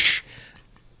 I wish...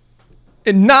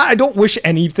 I don't wish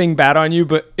anything bad on you,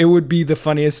 but it would be the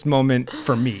funniest moment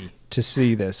for me to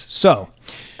see this. So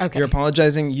Okay. you're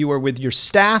apologizing. You are with your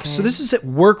staff. So this is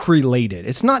work related.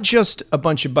 It's not just a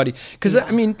bunch of buddies. Because, I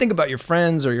mean, think about your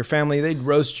friends or your family. They'd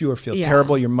roast you or feel Yeah.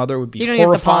 terrible. Your mother would be You don't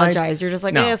even have to horrified. apologize. You're just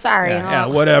like, No. yeah, sorry. Yeah,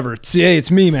 whatever.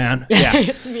 It's me, man. Yeah.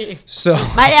 It's me. So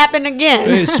Might happen again.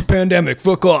 it's a pandemic.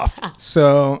 Fuck off.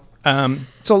 So,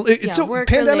 work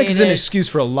pandemic is an related. excuse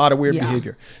for a lot of weird Yeah.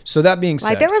 behavior. So that being said,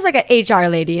 Like there was like an HR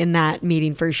lady in that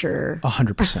meeting for sure.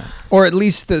 100%, or at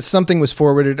least something was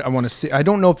forwarded. I want to see. I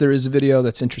don't know if there is a video.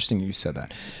 That's interesting. You said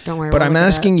that. Don't worry. But we'll I'm look it up.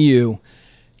 asking you,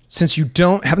 since you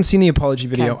haven't seen the apology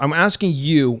video, Okay. I'm asking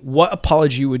you, what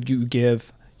apology would you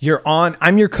give?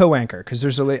 I'm your co-anchor because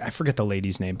there's I forget the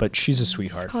lady's name, but she's a Let's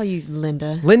sweetheart. call you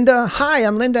Linda. Linda, hi,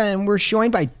 I'm Linda, and we're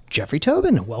joined by Jeffrey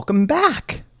Tobin. Welcome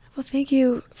back. Well, thank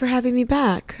you for having me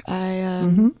back. I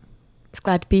was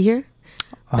glad to be here,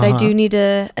 but I do need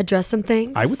to address some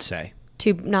things. I would say.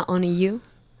 to not only you,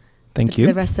 Thank but to you.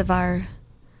 the rest of our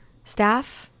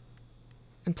staff,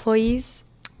 employees,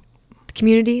 the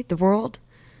community, the world,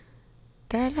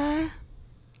 that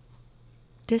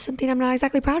did something I'm not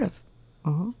exactly proud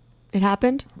of. It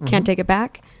happened. Can't take it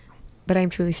back, but I'm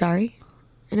truly sorry,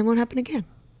 and it won't happen again.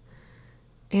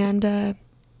 And I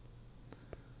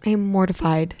am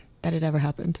mortified that it ever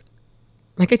happened.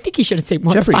 Like, I think you should say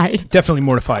mortified. Jeffrey, definitely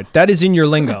mortified. That is in your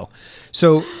lingo.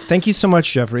 So thank you so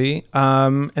much, Jeffrey.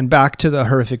 And back to the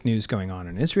horrific news going on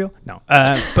in Israel. No,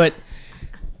 but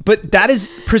that is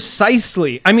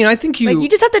precisely. I mean, I think Like, you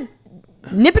just have to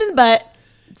nip it in the butt,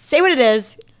 say what it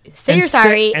is, say you're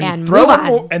sorry, and throw move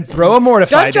on. and throw a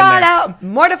mortified. Don't draw in it there. out.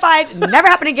 Mortified. Never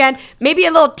happen again. Maybe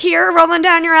a little tear rolling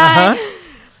down your eye.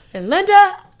 And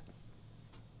Linda,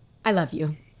 I love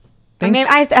you. I mean,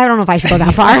 I don't know if I should go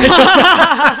that far.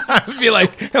 I'd be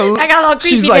like, I got a little creepy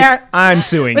she's like, there. I'm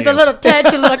suing With you. a little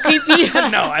touch, a little creepy.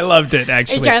 No, I loved it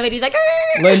actually. HR lady's like,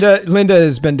 "Arr." Linda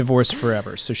has been divorced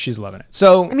forever, so she's loving it.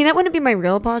 So I mean, that wouldn't be my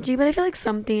real apology, but I feel like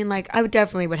something like I would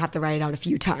definitely would have to write it out a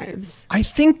few times. I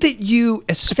think that you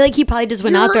I feel like he probably just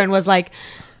went out there and was like,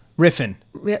 riffing.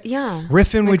 yeah,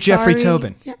 Riffing with Jeffrey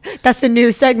Tobin. Yeah. That's the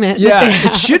new segment. Yeah,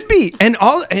 it should be. And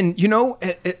you know,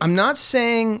 I'm not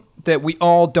saying that we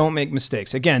all don't make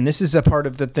mistakes. Again, this is a part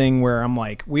of the thing where I'm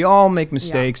like, we all make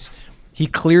mistakes. He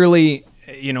clearly,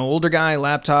 older guy,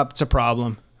 laptop, it's a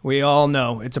problem. We all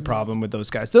know it's a problem with those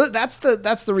guys. That's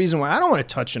the reason why I don't want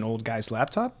to touch an old guy's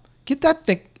laptop. Get that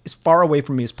thing as far away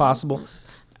from me as possible.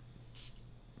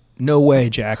 No way,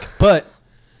 Jack. But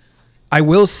I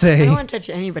will say, I don't want to touch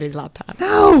anybody's laptop.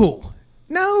 no,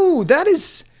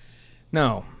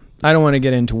 I don't want to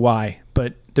get into why,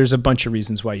 but there's a bunch of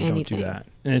reasons why you don't do that.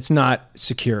 And it's not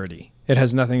security. It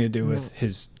has nothing to do with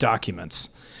his documents.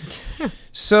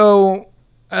 So,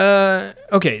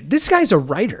 okay, this guy's a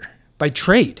writer by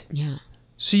trade. Yeah.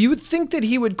 So you would think that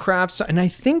he would craft something, and I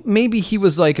think maybe he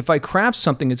was like, if I craft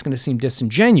something, it's going to seem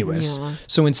disingenuous. Yeah.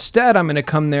 So instead, I'm going to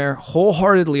come there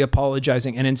wholeheartedly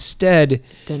apologizing, and instead,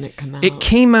 Didn't come out. it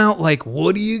came out like,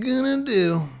 what are you going to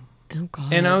do? Oh,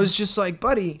 God. And I was just like,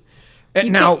 buddy.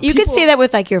 You could say that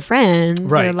with like your friends, or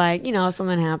Right. like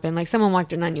something happened, like someone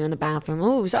walked in on you in the bathroom.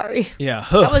 Oh, sorry. Yeah,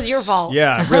 That was your fault.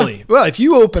 Yeah, really. Well, if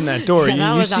you open that door, That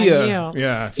you was see on you.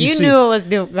 yeah. If You see- knew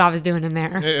what I was doing in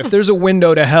there. if there's a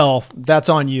window to hell, that's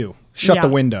on you. Shut Yeah. the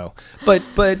window. But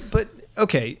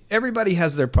okay, everybody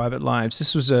has their private lives.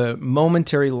 This was a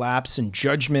momentary lapse in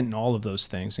judgment and all of those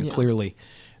things, and clearly,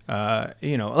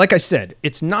 like I said,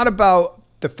 it's not about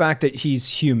the fact that he's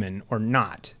human or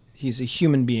not. He's a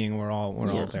human being. We're all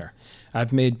there.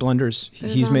 I've made blunders.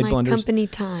 He's made blunders. Company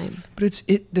time. But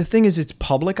the thing is, it's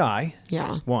public eye.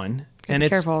 Yeah. One. Be And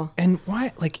it's careful. and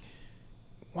why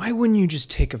wouldn't you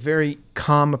just take a very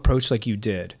calm approach like you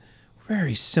did?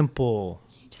 Very simple.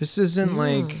 This isn't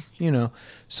like,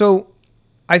 So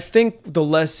I think the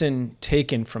lesson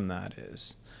taken from that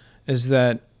is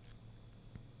that,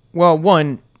 well,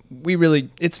 one,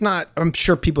 it's not, I'm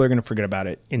sure people are going to forget about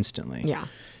it instantly. Yeah.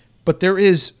 But there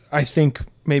is, I think,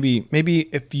 maybe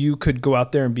if you could go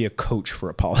out there and be a coach for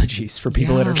apologies for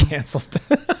people that are Yeah. canceled.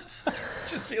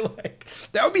 Just be like,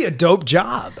 that would be a dope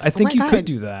job. I think my you God. could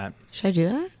do that. Should I do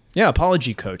that? Yeah,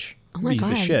 apology coach. Oh my Be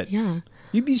God. the shit. Yeah.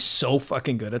 You'd be so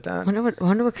fucking good at that. Wonder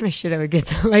what kind of shit I would get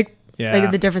though. Like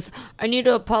the difference. I need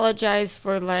to apologize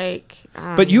for I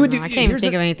But you would know. do. I can't even here's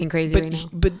think the- of anything crazy but, right now.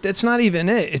 But that's not even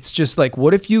it. It's just like,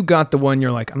 what if you got the one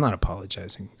you're like, I'm not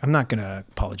apologizing. I'm not gonna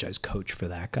apologize, coach, for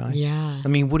that guy. Yeah. I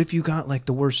mean, what if you got like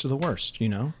the worst of the worst?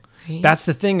 Right. That's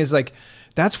the thing. Is like,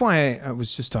 that's why I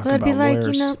was just talking Well, it'd about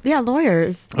be like, lawyers.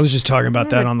 lawyers. I was just talking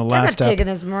about that on the last They're not episode. taking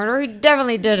this murder. He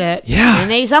definitely did it. Yeah.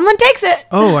 And someone takes it.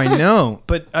 Oh, I know.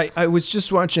 But I was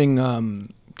just watching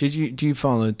Do you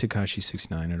follow Tekashi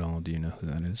 69 at all? Do you know who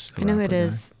that is? I know who it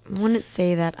is. I wouldn't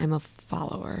say that I'm a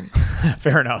follower.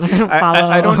 Fair enough. I don't follow.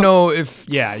 I don't know if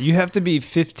you have to be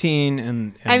 15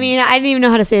 and I mean, I didn't even know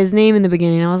how to say his name in the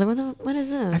beginning. I was like, what is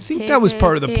this? I think that was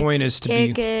part of the point is to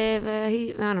be.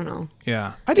 I don't know.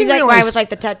 Yeah, I He's didn't like realize. guy with like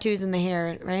the tattoos and the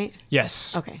hair, right?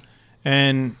 Yes. Okay.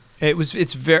 And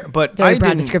it's very, but Very I broad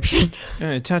didn't. description.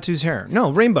 Tattoos hair.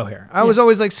 No, rainbow hair. I was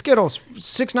always like Skittles,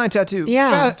 6'9" tattoo.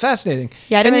 Yeah. Fascinating.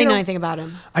 Yeah, I didn't And, really know anything about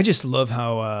him. I just love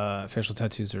how facial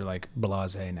tattoos are like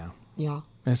blasé now. Yeah.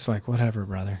 It's like, whatever,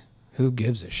 brother. Who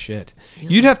gives a shit? Yeah.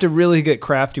 You'd have to really get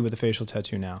crafty with a facial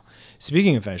tattoo now.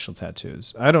 Speaking of facial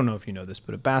tattoos, I don't know if you know this,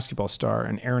 but a basketball star,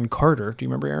 and Aaron Carter. Do you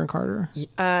remember Aaron Carter?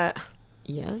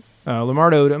 Yes.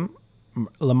 Lamar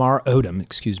Odom,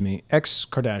 excuse me,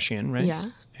 ex-Kardashian, right? Yeah.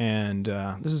 And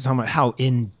this is how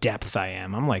in depth I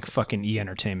am. I'm like fucking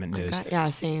Entertainment News. Okay. Yeah,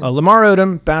 same. Lamar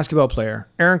Odom, basketball player.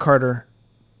 Aaron Carter,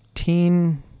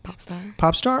 teen Pop star.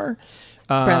 Pop star,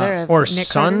 Brother of or Nick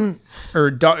son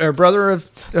or brother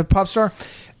of pop star.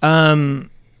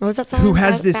 What was that song? Who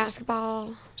has this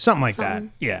basketball? Something like Something?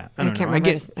 that. Yeah, I don't can't know. remember.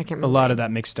 I can't a remember. lot of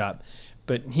that mixed up.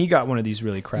 But he got one of these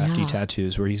really crafty Yeah.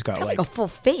 tattoos where he's got He's got like a full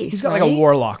face. he's got right? like a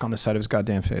warlock on the side of his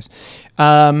goddamn face.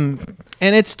 And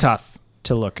it's tough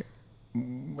to look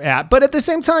at. But at the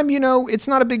same time, it's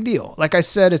not a big deal. Like I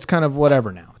said, it's kind of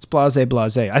whatever now. It's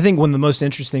blasé. I think one of the most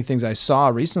interesting things I saw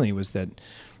recently was that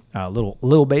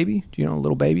Lil Baby. Do you know who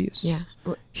Lil Baby is? Yeah.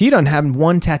 He doesn't have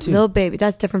one tattoo. Lil Baby.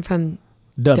 That's different from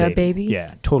Da Baby?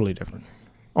 Yeah, totally different.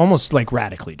 Almost like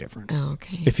radically different. Oh,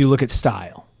 okay. If you look at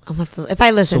style. If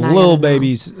I listen, So I Lil gotta know.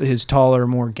 Baby's his taller,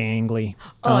 more gangly.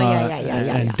 Oh, yeah.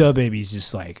 And Da Baby's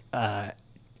just like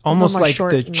almost more like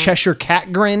short the and Cheshire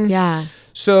Cat grin. Yeah.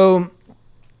 So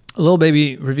Lil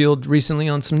Baby revealed recently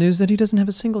on some news that he doesn't have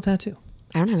a single tattoo.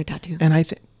 I don't have a tattoo. And I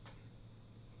think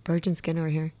Virgin skin over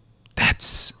here.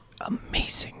 that's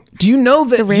amazing. Do you know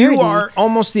that a rarity. you are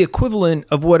almost the equivalent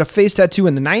of what a face tattoo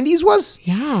in the 90s was?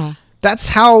 Yeah. That's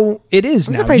how it is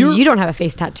I'm now. surprised you don't have a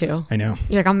face tattoo. I know.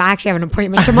 You're like, I'm actually having an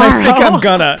appointment tomorrow. I think I'm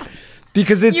gonna.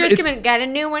 Because You just come in, got a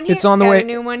new one here. it's on the got way. A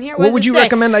new one here. What does would it you say?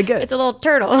 recommend I get? It's a little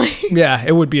turtle. Yeah,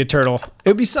 it would be a turtle. It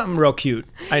would be something real cute.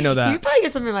 I know that. You probably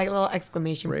get something like a little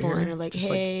exclamation Right point here. or like, Just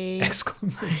hey.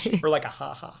 exclamation. Or like a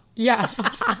ha-ha. Yeah.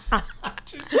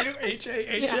 Just do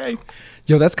H-A-H-A.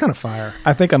 Yo, that's kind of fire.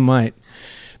 I think I might.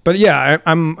 But yeah,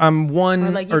 I'm one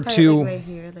Or like you or probably two. Like right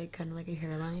here, like kind of like a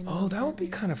hairline. Oh, that would be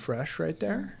kind of fresh right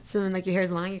there. So when like your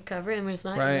hair's long, you cover it, and when it's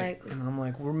not, Right. you're like, And I'm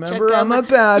like, check remember, out I'm my- a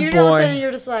bad All of a sudden boy.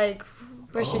 you're just like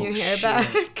brushing your hair shit.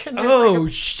 back. And there's Oh,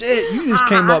 like shit. You just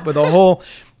came up with a whole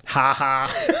ha-ha.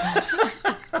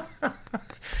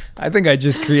 I think I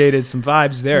just created some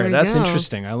vibes there. There we That's go.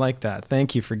 interesting. I like that.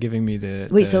 Thank you for giving me the...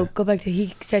 Wait, the- so go back to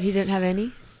he said he didn't have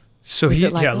any? So Was he,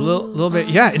 it like, a little bit,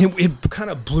 yeah, and it kind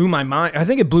of blew my mind. I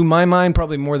think it blew my mind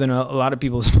probably more than a lot of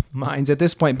people's minds at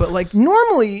this point. But like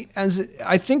normally,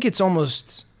 I think it's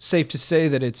almost safe to say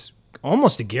that it's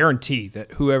almost a guarantee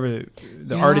that whoever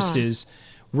the artist Yeah. is,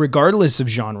 regardless of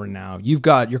genre, now you're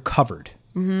covered.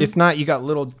 Mm-hmm. If not, you got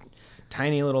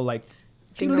tiny little like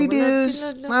Finger doodly doos,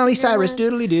 one, Miley finger Cyrus one.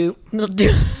 doodly doo.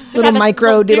 Little Little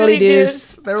micro doodly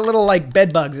doos. doos. They're little like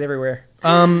bed bugs everywhere.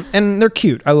 And they're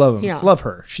cute. I love them. Yeah. Love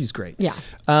her. She's great. Yeah.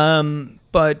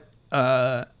 But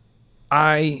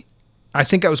I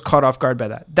think I was caught off guard by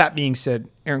that. That being said,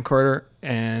 Aaron Carter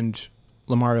and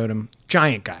Lamar Odom,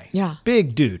 giant guy. Yeah.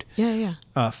 Big dude. Yeah.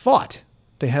 Fought.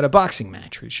 They had a boxing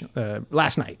match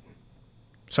last night.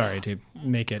 Sorry to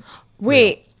make it.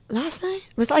 Wait, last night?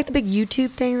 Was it like the big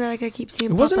YouTube thing that like I keep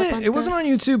seeing It pop wasn't. up on It wasn't stuff?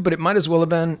 on YouTube, but it might as well have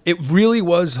been. It really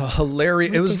was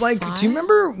hilarious. Like It was they like, fought? do you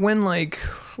remember when like,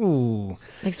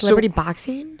 Like celebrity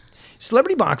boxing?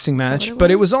 celebrity boxing match, what it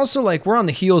but it was? was also like we're on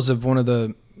the heels of one of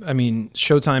the. I mean,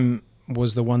 Showtime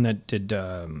was the one that did.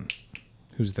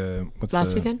 Who's what's Last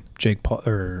the weekend? Jake Paul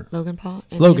or Logan Paul?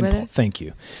 And Logan Mayweather? Paul? Thank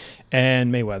you,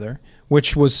 and Mayweather,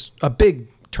 which was a big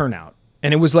turnout,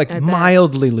 and it was like I bet.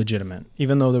 mildly legitimate,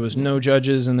 even though there was no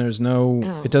judges and there's no.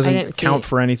 Oh, it I doesn't didn't see count it.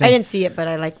 for anything. I didn't see it, but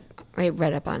I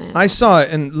read up on it. I saw it,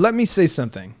 and let me say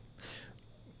something.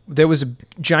 There was a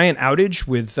giant outage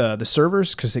with the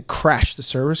servers because it crashed the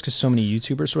servers because so many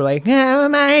YouTubers were like, "Oh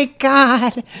my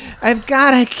god, I've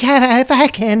got to get it if I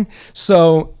can."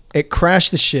 So it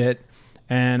crashed the shit,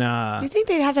 and you think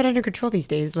they'd have that under control these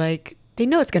days? Like they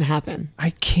know it's gonna happen. I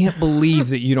can't believe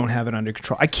that you don't have it under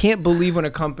control. I can't believe when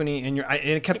a company and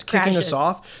it kept kicking us crashes.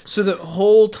 off. So the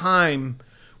whole time.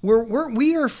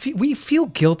 We feel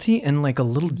guilty and like a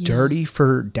little dirty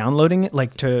for downloading it,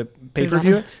 like to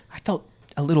pay-per-view it. I felt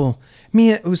a little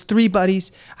it was 3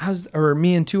 buddies.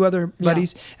 Me and 2 other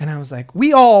buddies, and I was like,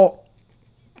 we all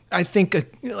I think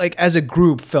like as a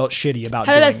group felt shitty about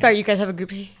How did doing that start? it. You guys have a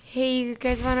group. Hey, you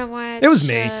guys want to watch? It was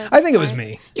me. I think it was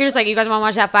me. You're just like, you guys want to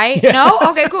watch that fight? No?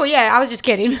 Okay, cool. Yeah, I was just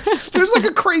kidding. There's like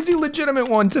a crazy legitimate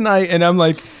one tonight, and I'm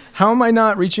like, how am I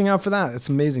not reaching out for that? It's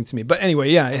amazing to me. But anyway,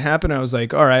 yeah, it happened. I was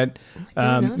like, all right.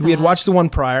 We had watched the one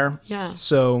prior. Yeah.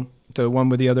 So the one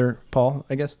with the other Paul,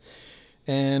 I guess.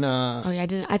 And oh yeah, I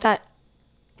didn't. I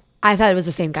thought it was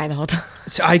the same guy the whole time.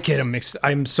 so I get him mixed.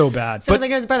 I'm so bad. So I was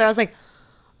like, it was his brother. I was like,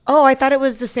 oh, I thought it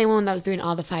was the same one that was doing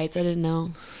all the fights. I didn't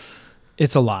know.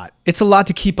 It's a lot. It's a lot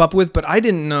to keep up with, but I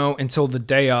didn't know until the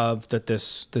day of that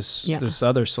this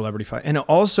other celebrity fight. And it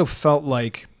also felt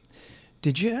like,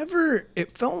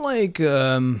 it felt like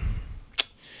when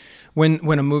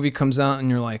a movie comes out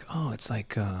and you're like, oh, it's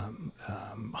like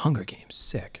Hunger Games,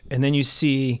 sick. And then you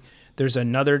see there's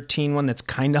another teen one that's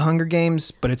kind of Hunger Games,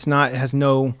 but it's not, it has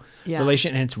no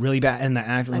relation, and it's really bad. And the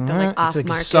actor, Like the, like, it's like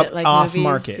off-market, like, off movies,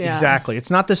 market, yeah. exactly.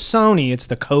 It's not the Sony, it's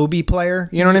the Kobe player.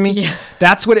 You know what I mean? Yeah.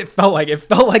 That's what it felt like. It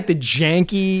felt like the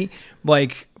janky,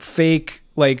 like fake,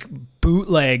 like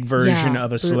bootleg version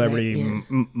of a celebrity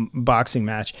boxing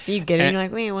match. You get it, and you're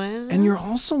like, wait, what is this? And you're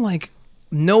also like,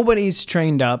 nobody's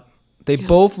trained up. They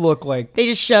both look like They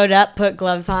just showed up, put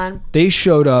gloves on. they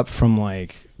showed up from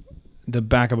like the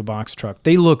back of a box truck.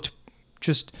 They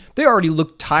already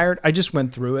looked tired. I just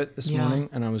went through it this morning,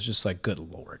 and I was just like, good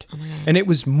Lord. Oh my God. And it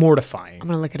was mortifying. I'm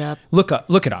going to look it up. Look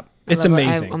it up. It's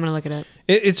amazing. I'm going to look it up.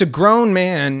 It's a grown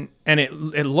man, and it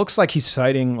looks like he's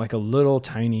fighting like a little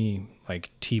tiny like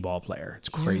t-ball player. It's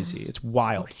crazy. It's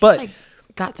wild. But he's like,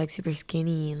 got like super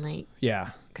skinny and like yeah,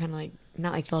 kind of like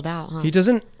not like filled out, huh? he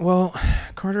doesn't. Well,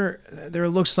 Carter, there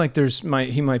looks like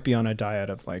he might be on a diet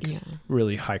of like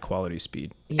really high quality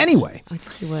speed. Yeah. Anyway, I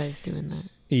think he was doing that.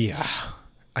 yeah,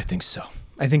 I think so.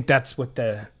 I think that's what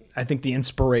the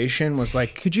inspiration was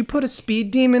like. Could you put a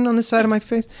speed demon on the side of my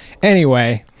face?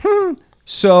 Anyway,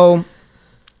 so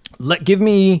give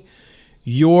me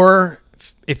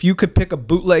if you could pick a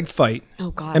bootleg fight.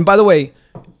 Oh God. And by the way,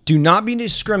 do not be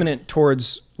discriminant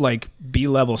towards like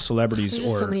B-level celebrities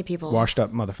There's or so many people. washed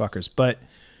up motherfuckers. But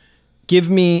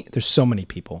there's so many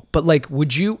people. But like,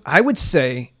 I would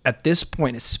say at this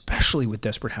point, especially with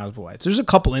Desperate Housewives, there's a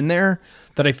couple in there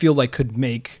that I feel like could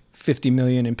make 50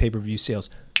 million in pay-per-view sales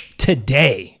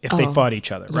today if they fought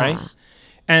each other, right?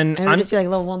 And it would just be like a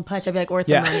little one punch. I'd be like, worth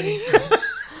the money.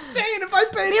 saying if I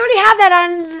paid. They already have that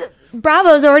on.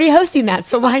 Bravo's already hosting that,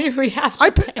 so why do we have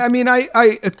to pay? I mean,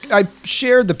 I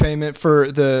shared the payment for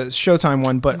the Showtime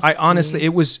one, but I honestly,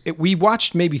 we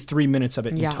watched maybe 3 minutes of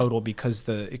it in total because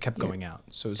it kept going out.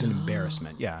 So it was an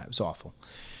embarrassment. Yeah, it was awful.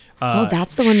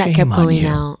 That's the one that kept going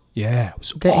out. Yeah, it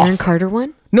was The awful. Aaron Carter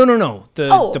one? No.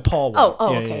 The Paul one.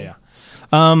 Okay. Yeah.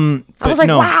 I was like,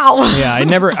 wow. Yeah,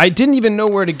 I didn't even know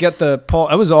where to get the Paul.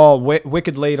 I was all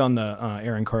wicked late on the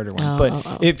Aaron Carter one.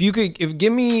 If you could,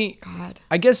 give me, God.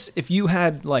 I guess if you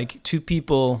had like two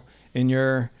people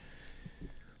in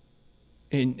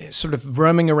sort of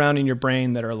roaming around in your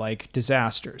brain that are like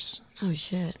disasters. Oh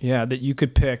shit. Yeah, that you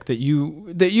could pick that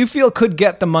you feel could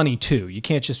get the money too. You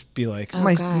can't just be like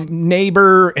my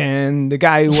neighbor and the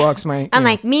guy who walks my. I'm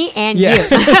like me and you.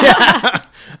 Yeah.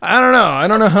 I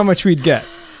don't know how much we'd get.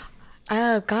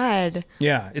 Oh God.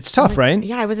 Yeah, it's tough, right?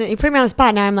 Yeah, you put me on the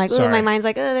spot. Now I'm like, oh, Sorry. my mind's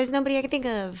like, oh, there's nobody I can think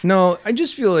of. No, I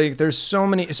just feel like there's so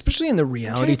many, especially in the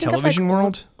reality television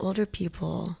world. Older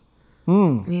people. I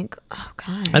mean, oh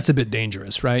God. That's a bit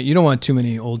dangerous, right? You don't want too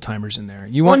many old timers in there.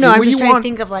 I'm just trying to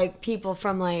think of like people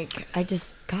from like God.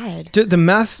 The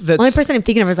meth that's The only person I'm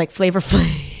thinking of is like Flavor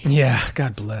Flav. Yeah,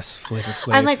 God bless Flavor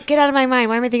Flav. I'm like, get out of my mind.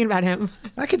 Why am I thinking about him?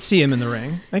 I could see him in the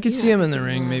ring. I could see him in the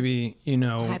ring. Maybe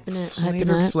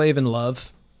Flavor Flav and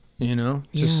Love.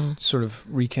 Just sort of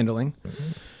rekindling.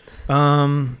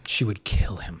 She would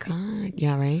kill him. God,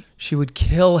 yeah, right. She would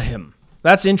kill him.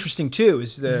 That's interesting too.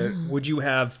 Would you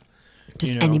have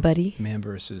just anybody? Man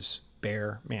versus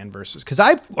bear, man versus. Because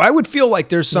I would feel like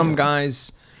there's some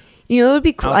guys. It would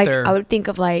be cool. Like there. I would think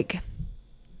of like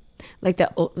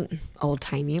the old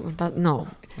timey.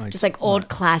 Just like old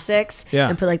classics. Yeah.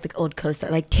 And put like the old co-star,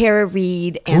 like Tara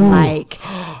Reid and like.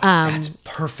 That's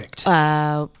perfect.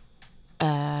 Tara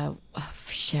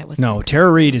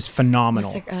Reid is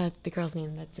phenomenal. What's the girl's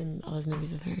name that's in all those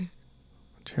movies with her?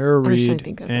 Tara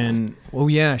Reid and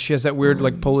she has that weird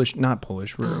like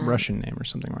Russian name or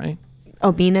something, right?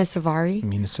 Oh, Mina Savari.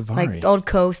 Like old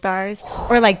co-stars,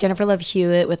 or like Jennifer Love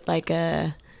Hewitt with like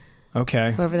a.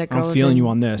 Okay. Whoever that girl I'm feeling in. you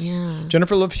on this. Yeah.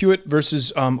 Jennifer Love Hewitt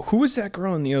versus who was that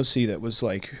girl in the OC that was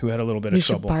like who had a little bit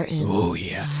Misha of trouble? Barton. Oh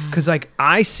yeah. Because like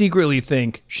I secretly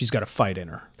think she's got a fight in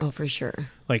her. Oh, for sure.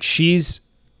 Like she's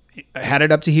had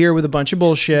it up to here with a bunch of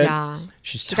bullshit. Yeah.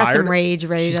 She's She tired. got some rage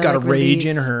ready She's to, got like, a rage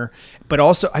release. in her. But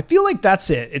also, I feel like that's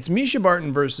it. It's Misha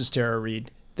Barton versus Tara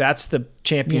Reid. That's the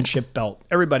championship belt.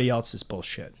 Everybody else is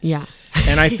bullshit. Yeah.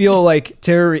 And I feel like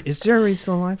is Tara Reid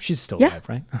still alive? She's still Yeah. alive,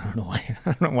 right? I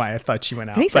don't know why I thought she went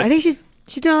out. I think so. but- I think she's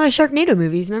doing a lot of Sharknado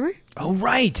movies, remember? Oh,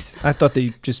 right. I thought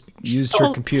they just used her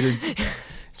still- computer,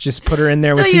 just put her in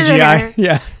there with Still using CGI. her.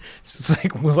 Yeah. It's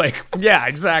like, yeah,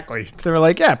 exactly. They were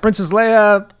like, yeah, Princess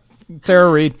Leia,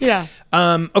 Tara Reid. Yeah.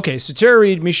 Okay, so Tara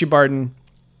Reid, Misha Barton,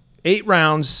 8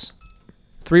 rounds,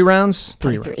 3 rounds,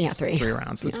 3 rounds. Yeah, 3. 3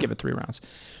 rounds. Let's give it 3 rounds.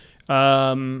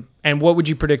 And what would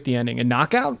you predict the ending? A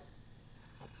knockout?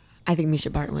 I think Misha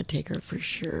Barton would take her for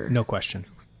sure. No question.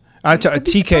 A Could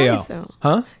be TKO. surprised, though.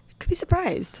 Huh? Could be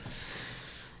surprised.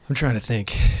 I'm trying to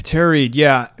think. Tara Reid,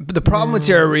 yeah. But the problem with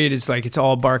Tara Reid is like it's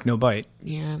all bark, no bite.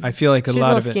 Yeah. I feel like a She's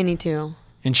lot a of little it. skinny too.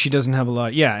 And she doesn't have a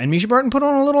lot. Yeah. And Misha Barton put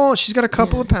on a little, she's got a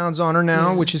couple of pounds on her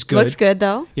now, which is good. Looks good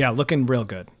though. Yeah, looking real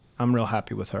good. I'm real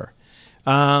happy with her.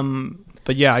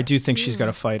 But yeah, I do think she's got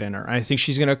a fight in her. I think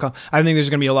she's going to I think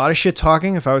there's going to be a lot of shit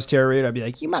talking. If I was Tara Reid, I'd be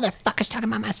like, you motherfuckers talking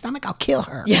about my stomach, I'll kill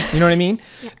her. Yeah. You know what I mean?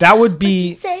 That would be.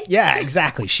 you say? Yeah,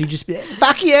 exactly. She'd just be like,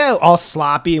 fuck you. All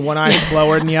sloppy, one eye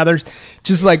slower than the other.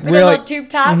 Just like With a really. little tube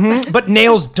top. But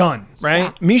nails done,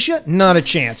 right? Misha, not a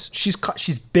chance. She's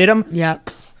bit him. Yep.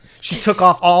 She took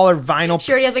off all her vinyl.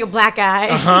 She already has like a black eye.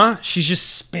 Huh? She's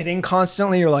just spitting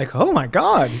constantly. You're like, oh my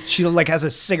god. She like has a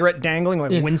cigarette dangling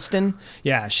like Winston.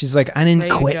 Yeah, she's like, I didn't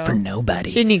Ready to quit go. for nobody.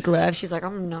 She didn't need gloves. She's like,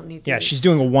 I'm not need. Yeah, these. she's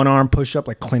doing a 1-arm push-up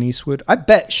like Clint Eastwood. I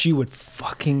bet she would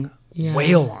fucking Yeah.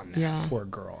 wail on that Yeah. poor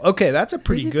girl. Okay, that's a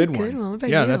pretty That's a good good one. one. What about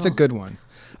Yeah, you? that's a good one.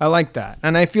 I like that.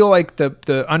 And I feel like the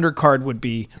undercard would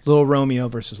be Little Romeo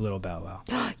versus Little Bow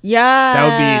Wow. Yeah.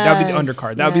 That would be the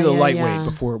undercard. That would be the lightweight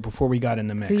yeah. before we got in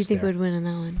the mix. Who do you think there. would win in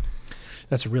that one?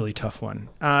 That's a really tough one.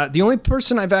 The only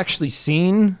person I've actually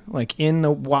seen, like in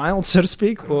the wild, so to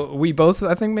speak, well, we both,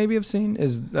 I think, maybe have seen,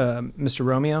 is Mr.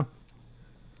 Romeo.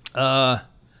 I'm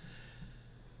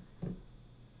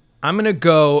gonna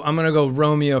go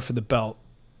Romeo for the belt.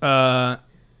 He's Only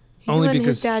the one, because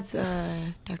his dad's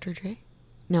Dr. Dre.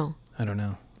 No, I don't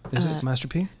know. Is it Master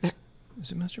P?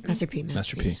 Is it Master P? Master P.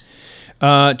 Master P.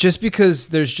 Just because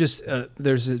there's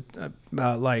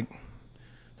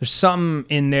something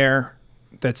in there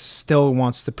that still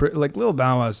wants to like Lil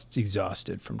Bow Wow's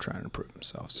exhausted from trying to prove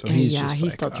himself, so he's Yeah, just he's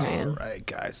like, still trying. all right,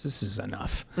 guys, this is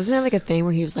enough. Wasn't there like a thing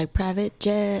where he was like private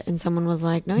jet, and someone was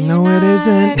like, "No, you're No, not. it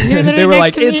isn't. You're They literally were next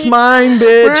like, to it's me. mine,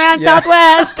 bitch. We're on Yeah.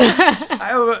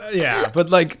 Southwest." Yeah,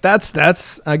 but like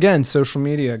that's again social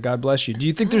media. God bless you. Do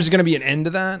you think there's going to be an end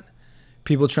to that?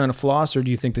 People trying to floss, or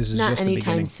do you think this is Not just the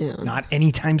anytime beginning? soon. Not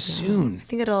anytime soon. I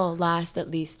think it'll last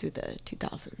at least through the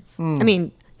 2000s. Hmm. I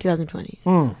mean,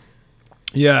 2020s.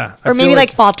 Yeah, I Or feel maybe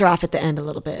like falter off at the end a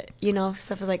little bit. You know,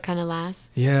 stuff that like kind of lasts.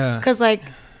 yeah, Because like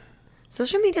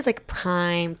social media is like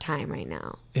prime time right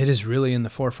now. it is really in the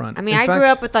forefront. I mean, In I fact- grew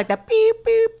up with like the beep,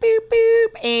 boop, boop, boop,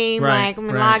 aim, Right, like I'm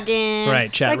right, log in.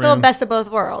 right, chat like the little room. best of both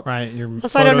worlds. Right, your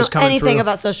That's why I don't know photos coming anything through.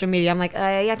 about social media. I'm like,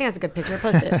 yeah, I think that's a good picture.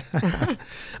 Post it.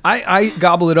 I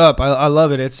gobble it up. I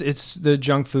love it. It's the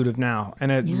junk food of now,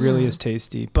 and it really is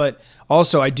tasty. But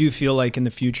also, I do feel like in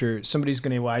the future, somebody's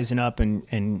going to wisen up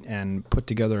and put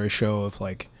together a show of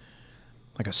like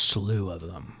a slew of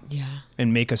them, Yeah.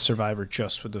 and make a Survivor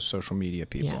just with the social media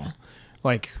people. Yeah.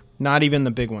 Like not even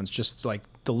the big ones, just like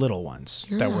the little ones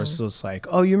that Yeah. were just like,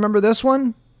 oh, you remember this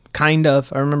one? Kind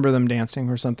of. I remember them dancing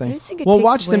or something. I just think it Well, takes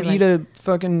watch them away, eat a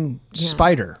fucking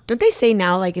spider. Don't they say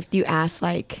now, like, if you ask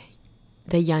like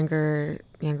the younger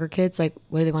kids, like,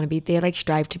 what do they want to be? They like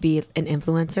strive to be an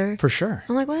influencer. For sure.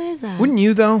 I'm like, what is that? Wouldn't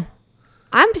you though?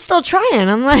 I'm still trying.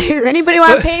 I'm like, anybody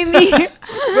want to pay me?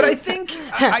 But I think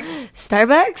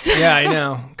Starbucks? yeah, I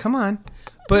know. Come on.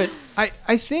 But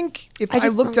I think if I,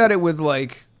 just looked don't- at it with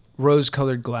like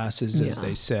rose-colored glasses, as Yeah.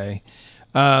 they say,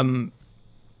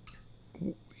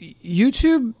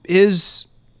 YouTube is,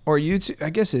 or YouTube, I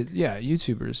guess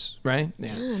YouTubers, right?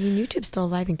 Yeah. Yeah, I mean, YouTube's still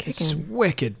alive and It's kicking.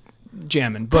 wicked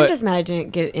jamming. I'm But just mad I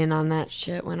didn't get in on that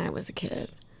shit when I was a kid.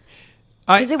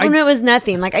 I, Because when it was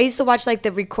nothing, like I used to watch like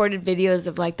the recorded videos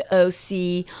of like the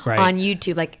OC Right. on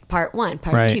YouTube, like part 1,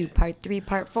 part Right. 2, part 3,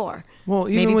 part 4. well,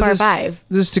 even maybe with part this, 5.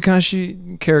 This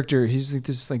Takashi character, he's like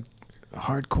this like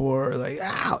hardcore, like,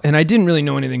 ow. And I didn't really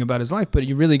know anything about his life, but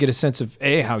you really get a sense of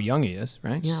how young he is,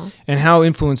 right? Yeah. And how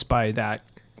influenced by that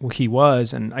he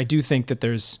was. And I do think that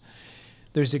there's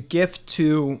a gift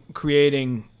to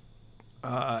creating.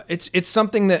 It's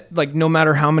something that, like, no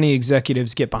matter how many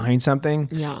executives get behind something,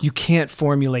 Yeah. you can't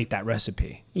formulate that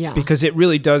recipe. Yeah. Because it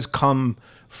really does come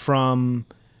from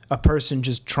a person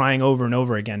just trying over and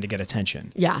over again to get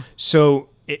attention. Yeah. So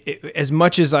as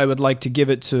much as I would like to give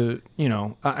it to,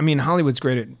 I mean, Hollywood's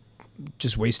great at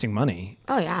just wasting money.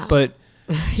 Oh, yeah. But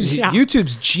Yeah.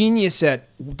 YouTube's genius at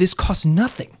this costs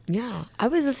nothing. Yeah. I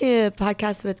was listening to a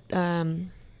podcast with,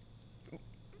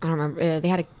 I don't remember. They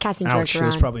had a casting Ouch, director it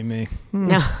was on. probably me.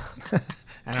 No.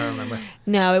 I don't remember.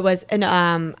 No, it was, and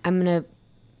I'm going to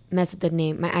mess up the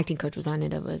name. My acting coach was on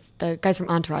it. It was the guys from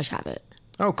Entourage have it.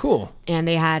 Oh, cool. And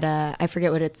they had, I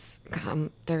forget what it's,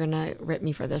 they're going to rip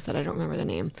me for this, that I don't remember the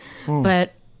name.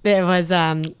 But it was,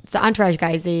 the Entourage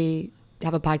guys, they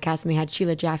have a podcast, and they had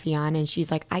Sheila Jaffe on, and she's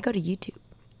like, I go to YouTube.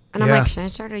 And I'm Yeah. like, should I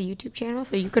start a YouTube channel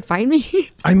so you could find me?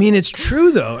 I mean, it's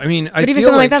true, though. I mean, I But even feel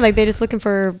something like that, like they just looking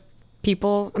for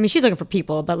people. I mean, she's looking for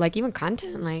people, but like even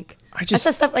content, like that's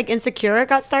the stuff like Insecure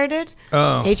got started.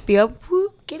 Oh. HBO,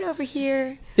 whoop, get over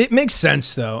here. It makes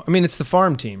sense, though. I mean, it's the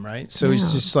farm team, right? So it's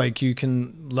Yeah. just like you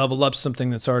can level up something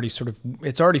that's already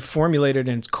it's already formulated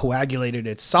and it's coagulated.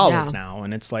 It's solid Yeah. now.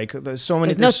 And it's like there's so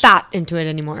many. There's no thought into it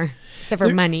anymore, except for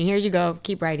money. Here you go,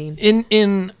 keep writing.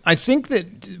 I think that,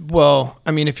 well,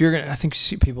 I mean, I think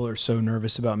people are so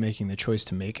nervous about making the choice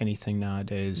to make anything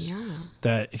nowadays Yeah.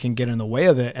 that it can get in the way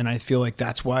of it. And I feel like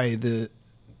that's why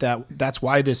that's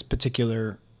why this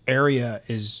particular area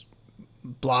is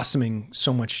blossoming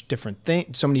so many different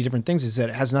things, is that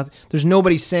it has nothing. There's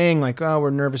nobody saying like, oh,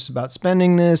 we're nervous about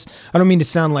spending this. I don't mean to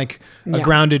sound like a Yeah.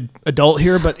 grounded adult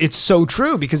here, but it's so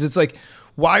true, because it's like,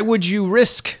 why would you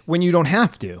risk when you don't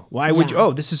have to? Why would Yeah. you?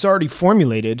 Oh, this is already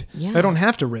formulated. Yeah. I don't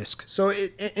have to risk. So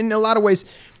in a lot of ways,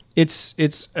 it's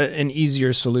an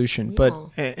easier solution. But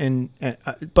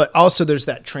but also there's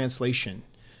that translation.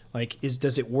 Like,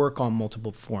 does it work on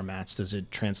multiple formats? Does it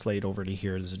translate over to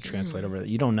here? Does it translate over there?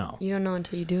 You don't know. You don't know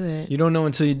until you do it. You don't know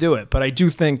until you do it. But I do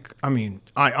think, I mean,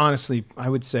 I honestly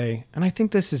would say, and I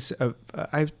think this is,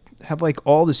 I have like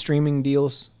all the streaming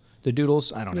deals, the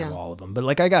doodles. I don't have Yeah. all of them, but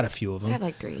like I got a few of I them. have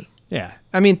like 3. Yeah.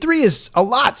 I mean, 3 is a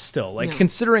lot still, like Yeah.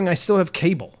 considering I still have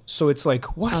cable. So it's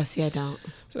like, what? Oh, see, I don't.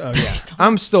 Oh, yeah.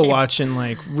 I'm still watching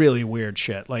like really weird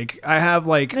shit. Like I have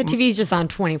like, The TV's just on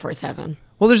 24/7.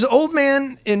 well, there's an old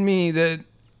man in me that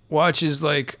watches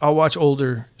like, I'll watch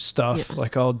older stuff. Yeah.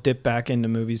 Like I'll dip back into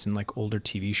movies and like older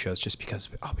TV shows just because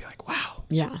I'll be like, wow,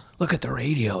 Yeah. look at the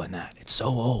radio in that. It's so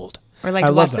old. Or like I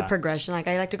love watch the that. progression. Like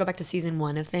I like to go back to season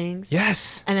 1 of things.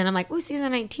 Yes. And then I'm like, ooh, season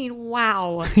 19.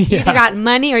 Wow. Yeah. You either got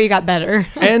money or you got better.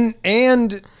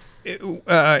 and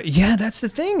yeah, that's the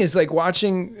thing, is like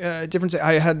watching different.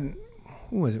 I had,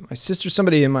 who was it? My sister,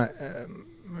 somebody in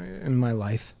my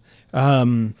life,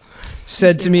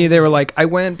 said to me, they were like, I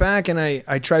went back and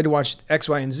I tried to watch X,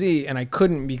 Y, and Z, and I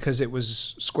couldn't because it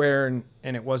was square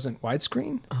and it wasn't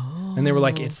widescreen. Oh. And they were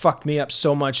like, it fucked me up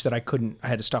so much that I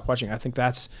had to stop watching. I think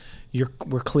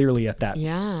we're clearly at that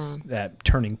Yeah. that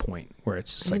turning point where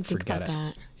it's just I like, didn't think forget about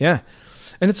it. that. Yeah.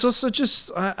 And it's also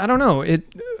just, I don't know. I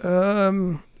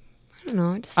don't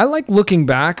know. I like looking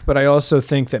back, but I also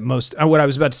think that what I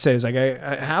was about to say is like,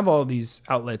 I have all these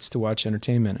outlets to watch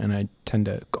entertainment, and I tend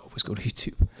to always go to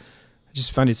YouTube. I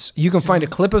just find you can find a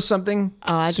clip of something.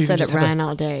 Oh, I so you just can let it have run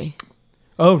all day.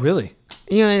 Oh, really?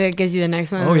 You know, it gives you the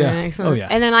next one. Oh, and yeah. The next one. Oh, yeah.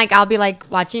 And then like I'll be like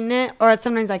watching it, or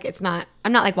sometimes like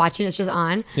I'm not like watching, it's just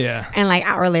on. Yeah. And like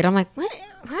hour later, I'm like, what?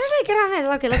 How did I get on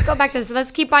this? Okay, let's go back to this.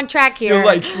 Let's keep on track here. You'll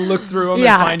like look through them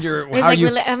and find your It's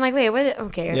like I'm like, wait, what?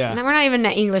 Okay, Yeah. now we're not even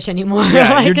in English anymore.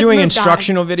 Yeah, Like, you're it's doing moved on.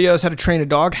 instructional videos, how to train a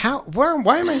dog.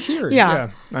 Why am I here?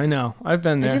 Yeah. I know. I've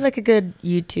been I there. do like a good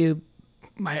YouTube.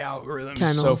 My algorithm is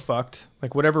Tunnel. so fucked.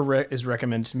 Like whatever is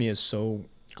recommended to me is so.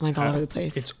 Mine's all over the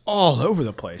place. It's all over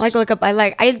the place. Like look up.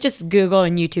 I just Google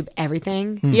and YouTube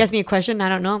everything. You ask me a question, I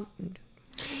don't know.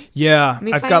 Yeah,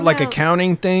 me I've find got like out.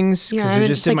 accounting things because and I it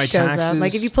just did my shows taxes. up.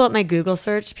 Like if you pull up my Google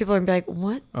search, people are gonna be like,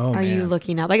 "What Oh, are you man.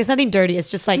 looking at?" Like it's nothing dirty.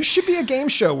 It's just like, There should be a game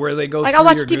show where they go Like, through I'll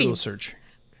watch your TV. Google search.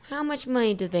 how much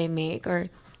money do they make, or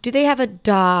do they have a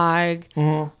dog?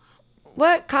 Mm-hmm.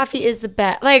 What coffee is the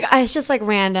best? Like it's just like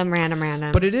random.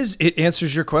 But it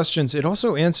answers your questions. It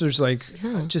also answers like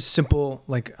just simple,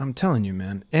 like I'm telling you,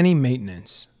 man, any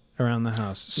maintenance around the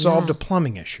house solved Yeah. a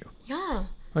plumbing issue. Yeah.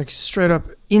 Like straight up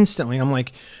instantly. I'm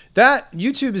like, that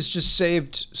YouTube has just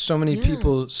saved so many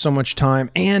people so much time,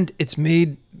 and it's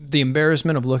made the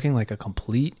embarrassment of looking like a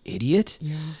complete idiot.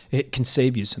 Yeah. It can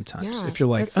save you sometimes. Yeah, If you're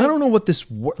like, that's I like- don't know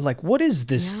what what is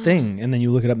this thing? And then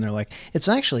you look it up and they're like, it's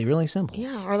actually really simple.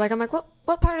 Yeah. Or like I'm like,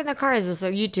 what part of the car is this?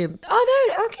 Like YouTube. Oh,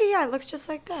 there. Okay, yeah, it looks just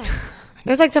like that.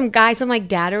 There's like some guy, some like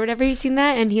dad or whatever. You seen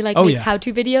that? And he like Oh, makes yeah.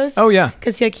 how-to videos. Oh, yeah.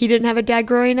 Because he didn't have a dad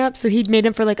growing up, so he'd made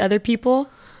them for like other people.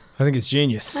 I think it's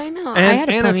genius. I know. And, I had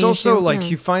a and it's plumbing also issue, like yeah.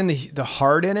 you find the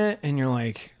heart in it and you're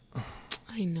like,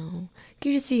 I know.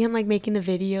 you just see him like making the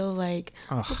video, like,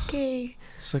 Ugh. okay.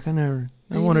 It's like I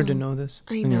wanted to know this.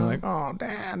 I And know. you're like, oh,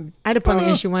 Dad. I had a plumbing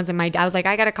issue once, and I was like,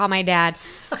 I gotta call my dad,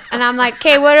 and I'm like,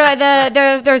 okay, what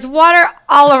do there's water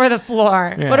all over the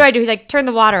floor. Yeah. What do I do? He's like, turn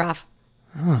the water off.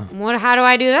 How do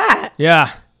I do that?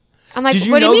 Yeah. I'm like, Did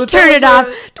you what do you know mean that there turn was it off?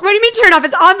 What do you mean turn it off?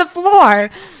 It's on the floor.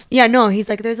 Yeah, no. He's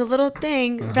like, there's a little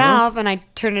thing valve, and I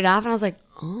turned it off, and I was like,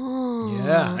 oh.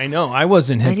 Yeah, I know. I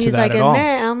wasn't hip And to he's that like, at and all.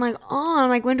 then I'm like, oh. I'm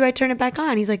like, when do I turn it back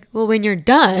on? He's like, well, when you're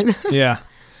done. Yeah.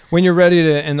 When you're ready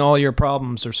to, and all your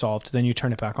problems are solved, then you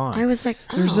turn it back on. I was like,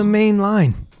 oh. There's a main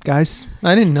line, guys.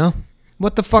 I didn't know.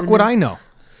 What the fuck would I know?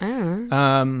 I don't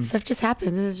know. Stuff just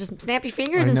happens. It's just snap your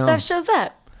fingers I and know. stuff shows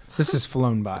up. This has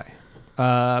flown by.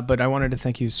 But I wanted to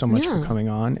thank you so much for Yeah. coming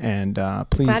on, and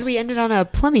please. Glad we ended on a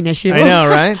plumbing issue. I know,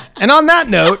 right? And on that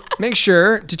note, make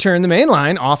sure to turn the main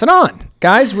line off and on.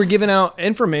 Guys, we're giving out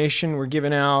information. We're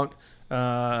giving out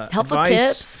Helpful advice.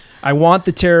 tips. I want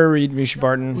the Tara Reid, Misha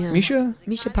Barton. Yeah. Misha?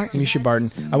 Misha Barton. Misha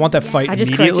Barton. I want that fight I just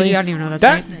immediately. corrected you. I don't even know that's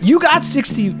that right. You got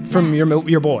 60 from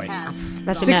your boy.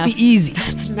 That's 60 enough. easy.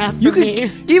 That's enough for You could,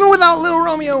 me. even without Little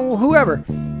Romeo, whoever.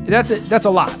 That's it. That's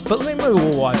a lot. But maybe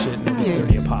we'll watch it and it'll be Yeah.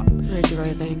 30 a pop. Really do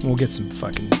everything. We'll get some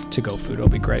fucking to-go food. It'll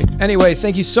be great. Anyway,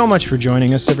 thank you so much for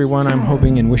joining us, everyone. I'm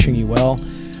hoping and wishing you well.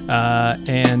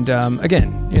 Again,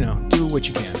 do what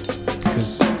you can,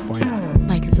 because why not?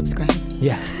 Like and subscribe.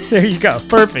 Yeah, there you go.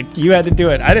 Perfect. You had to do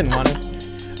it. I didn't want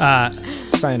to.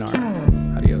 Sayonara.